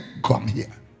 You come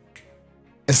here.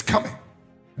 It's coming.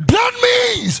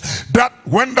 That means that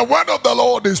when the word of the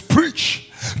Lord is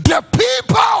preached, the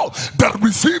people that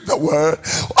receive the word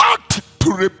ought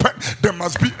to repent. There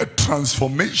must be a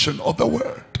transformation of the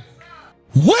word.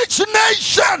 Which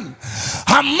nation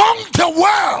among the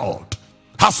world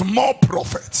has more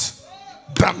prophets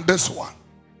than this one?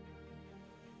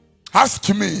 Ask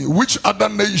me, which other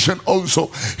nation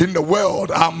also in the world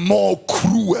are more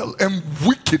cruel and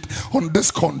wicked on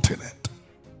this continent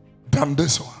than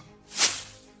this one?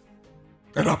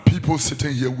 There are people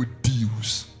sitting here with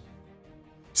deals,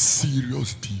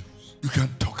 serious deals. You can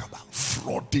talk about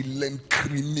fraudulent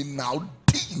criminal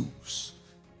deals.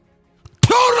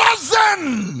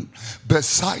 Chorazin,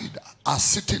 Bethsaida are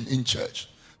sitting in church,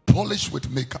 polished with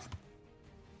makeup.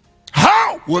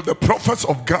 How will the prophets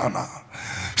of Ghana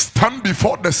stand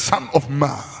before the Son of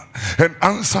Man and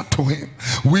answer to him?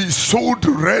 We sold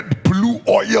red, blue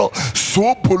oil,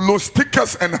 soap, polo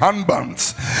stickers and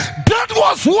handbands. That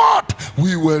was what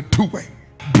we were doing.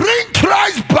 Bring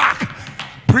Christ back.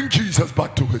 Bring Jesus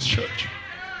back to his church.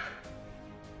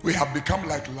 We have become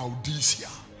like Laodicea,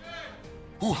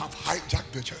 who have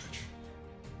hijacked the church.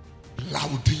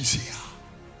 Laodicea,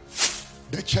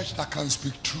 the church that can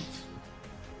speak truth.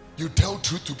 You tell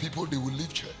truth to people, they will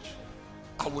leave church.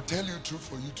 I will tell you truth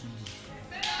for you to leave.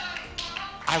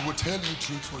 I will tell you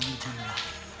truth for you to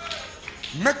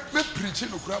leave. Make me preach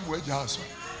in the crowd where you are.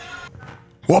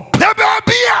 What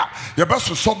pebabia? You best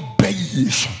to some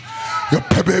bayish. Your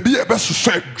pebabia best to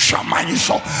say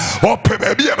shamaniso. Or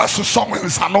pebabia best to song in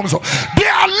Sanomso. They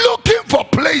are looking for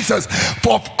places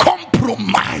for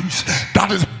compromise.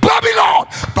 That is Babylon.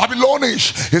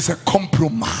 Babylonish is a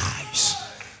compromise.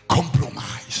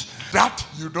 Compromise that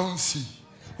you don't see.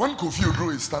 When Kofi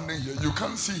Oduro is standing here, you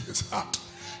can't see his heart,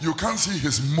 you can't see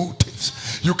his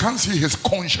motives, you can't see his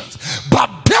conscience, but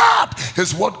that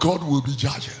is what God will be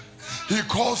judging. He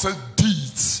calls it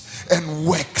deeds and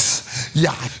works.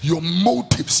 Yeah, your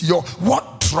motives, your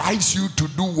what drives you to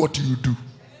do what you do.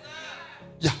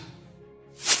 Yeah,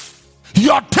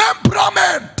 your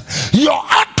temperament, your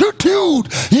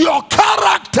attitude, your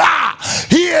character.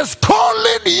 He is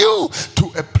calling you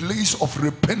to a place of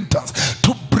repentance,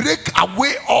 to break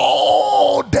away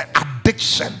all the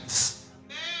addictions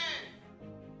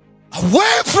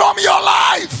away from your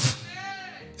life.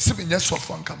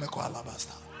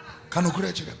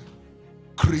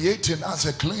 Creating us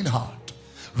a clean heart,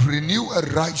 renew a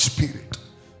right spirit,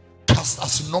 cast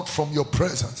us not from your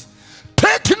presence.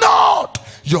 Take not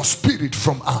your spirit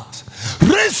from us.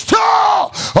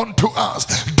 Restore unto us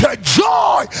the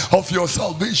joy of your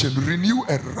salvation. Renew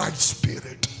a right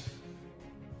spirit.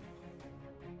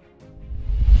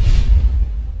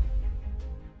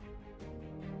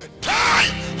 The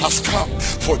time has come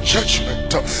for judgment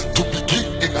to begin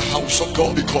in the house of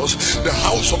God, because the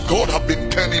house of God have been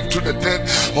turned into the den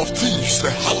of thieves. The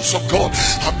house of God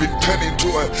have been turned into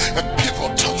a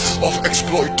pivot of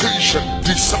exploitation,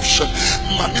 deception,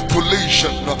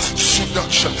 manipulation,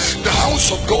 seduction. The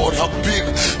house of God have been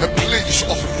a place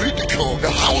of ridicule. The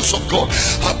house of God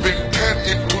have been turned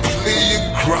into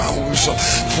playing grounds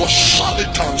for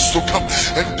charlatans to come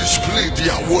and display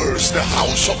their words. The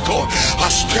house of God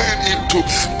has turned into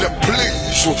the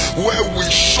place where we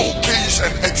showcase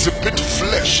and exhibit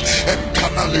flesh and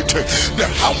carnality. The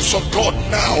house of God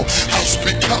now has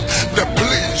become the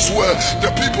place where the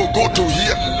people go to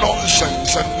hear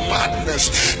nonsense and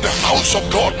madness. The house of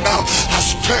God now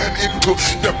has turned into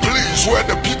the place where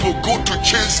the people go to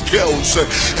chase girls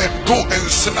and go and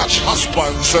snatch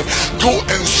husbands, go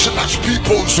and snatch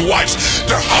people's wives.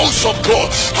 The house of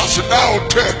God has now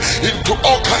turned into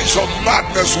all kinds of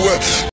madness where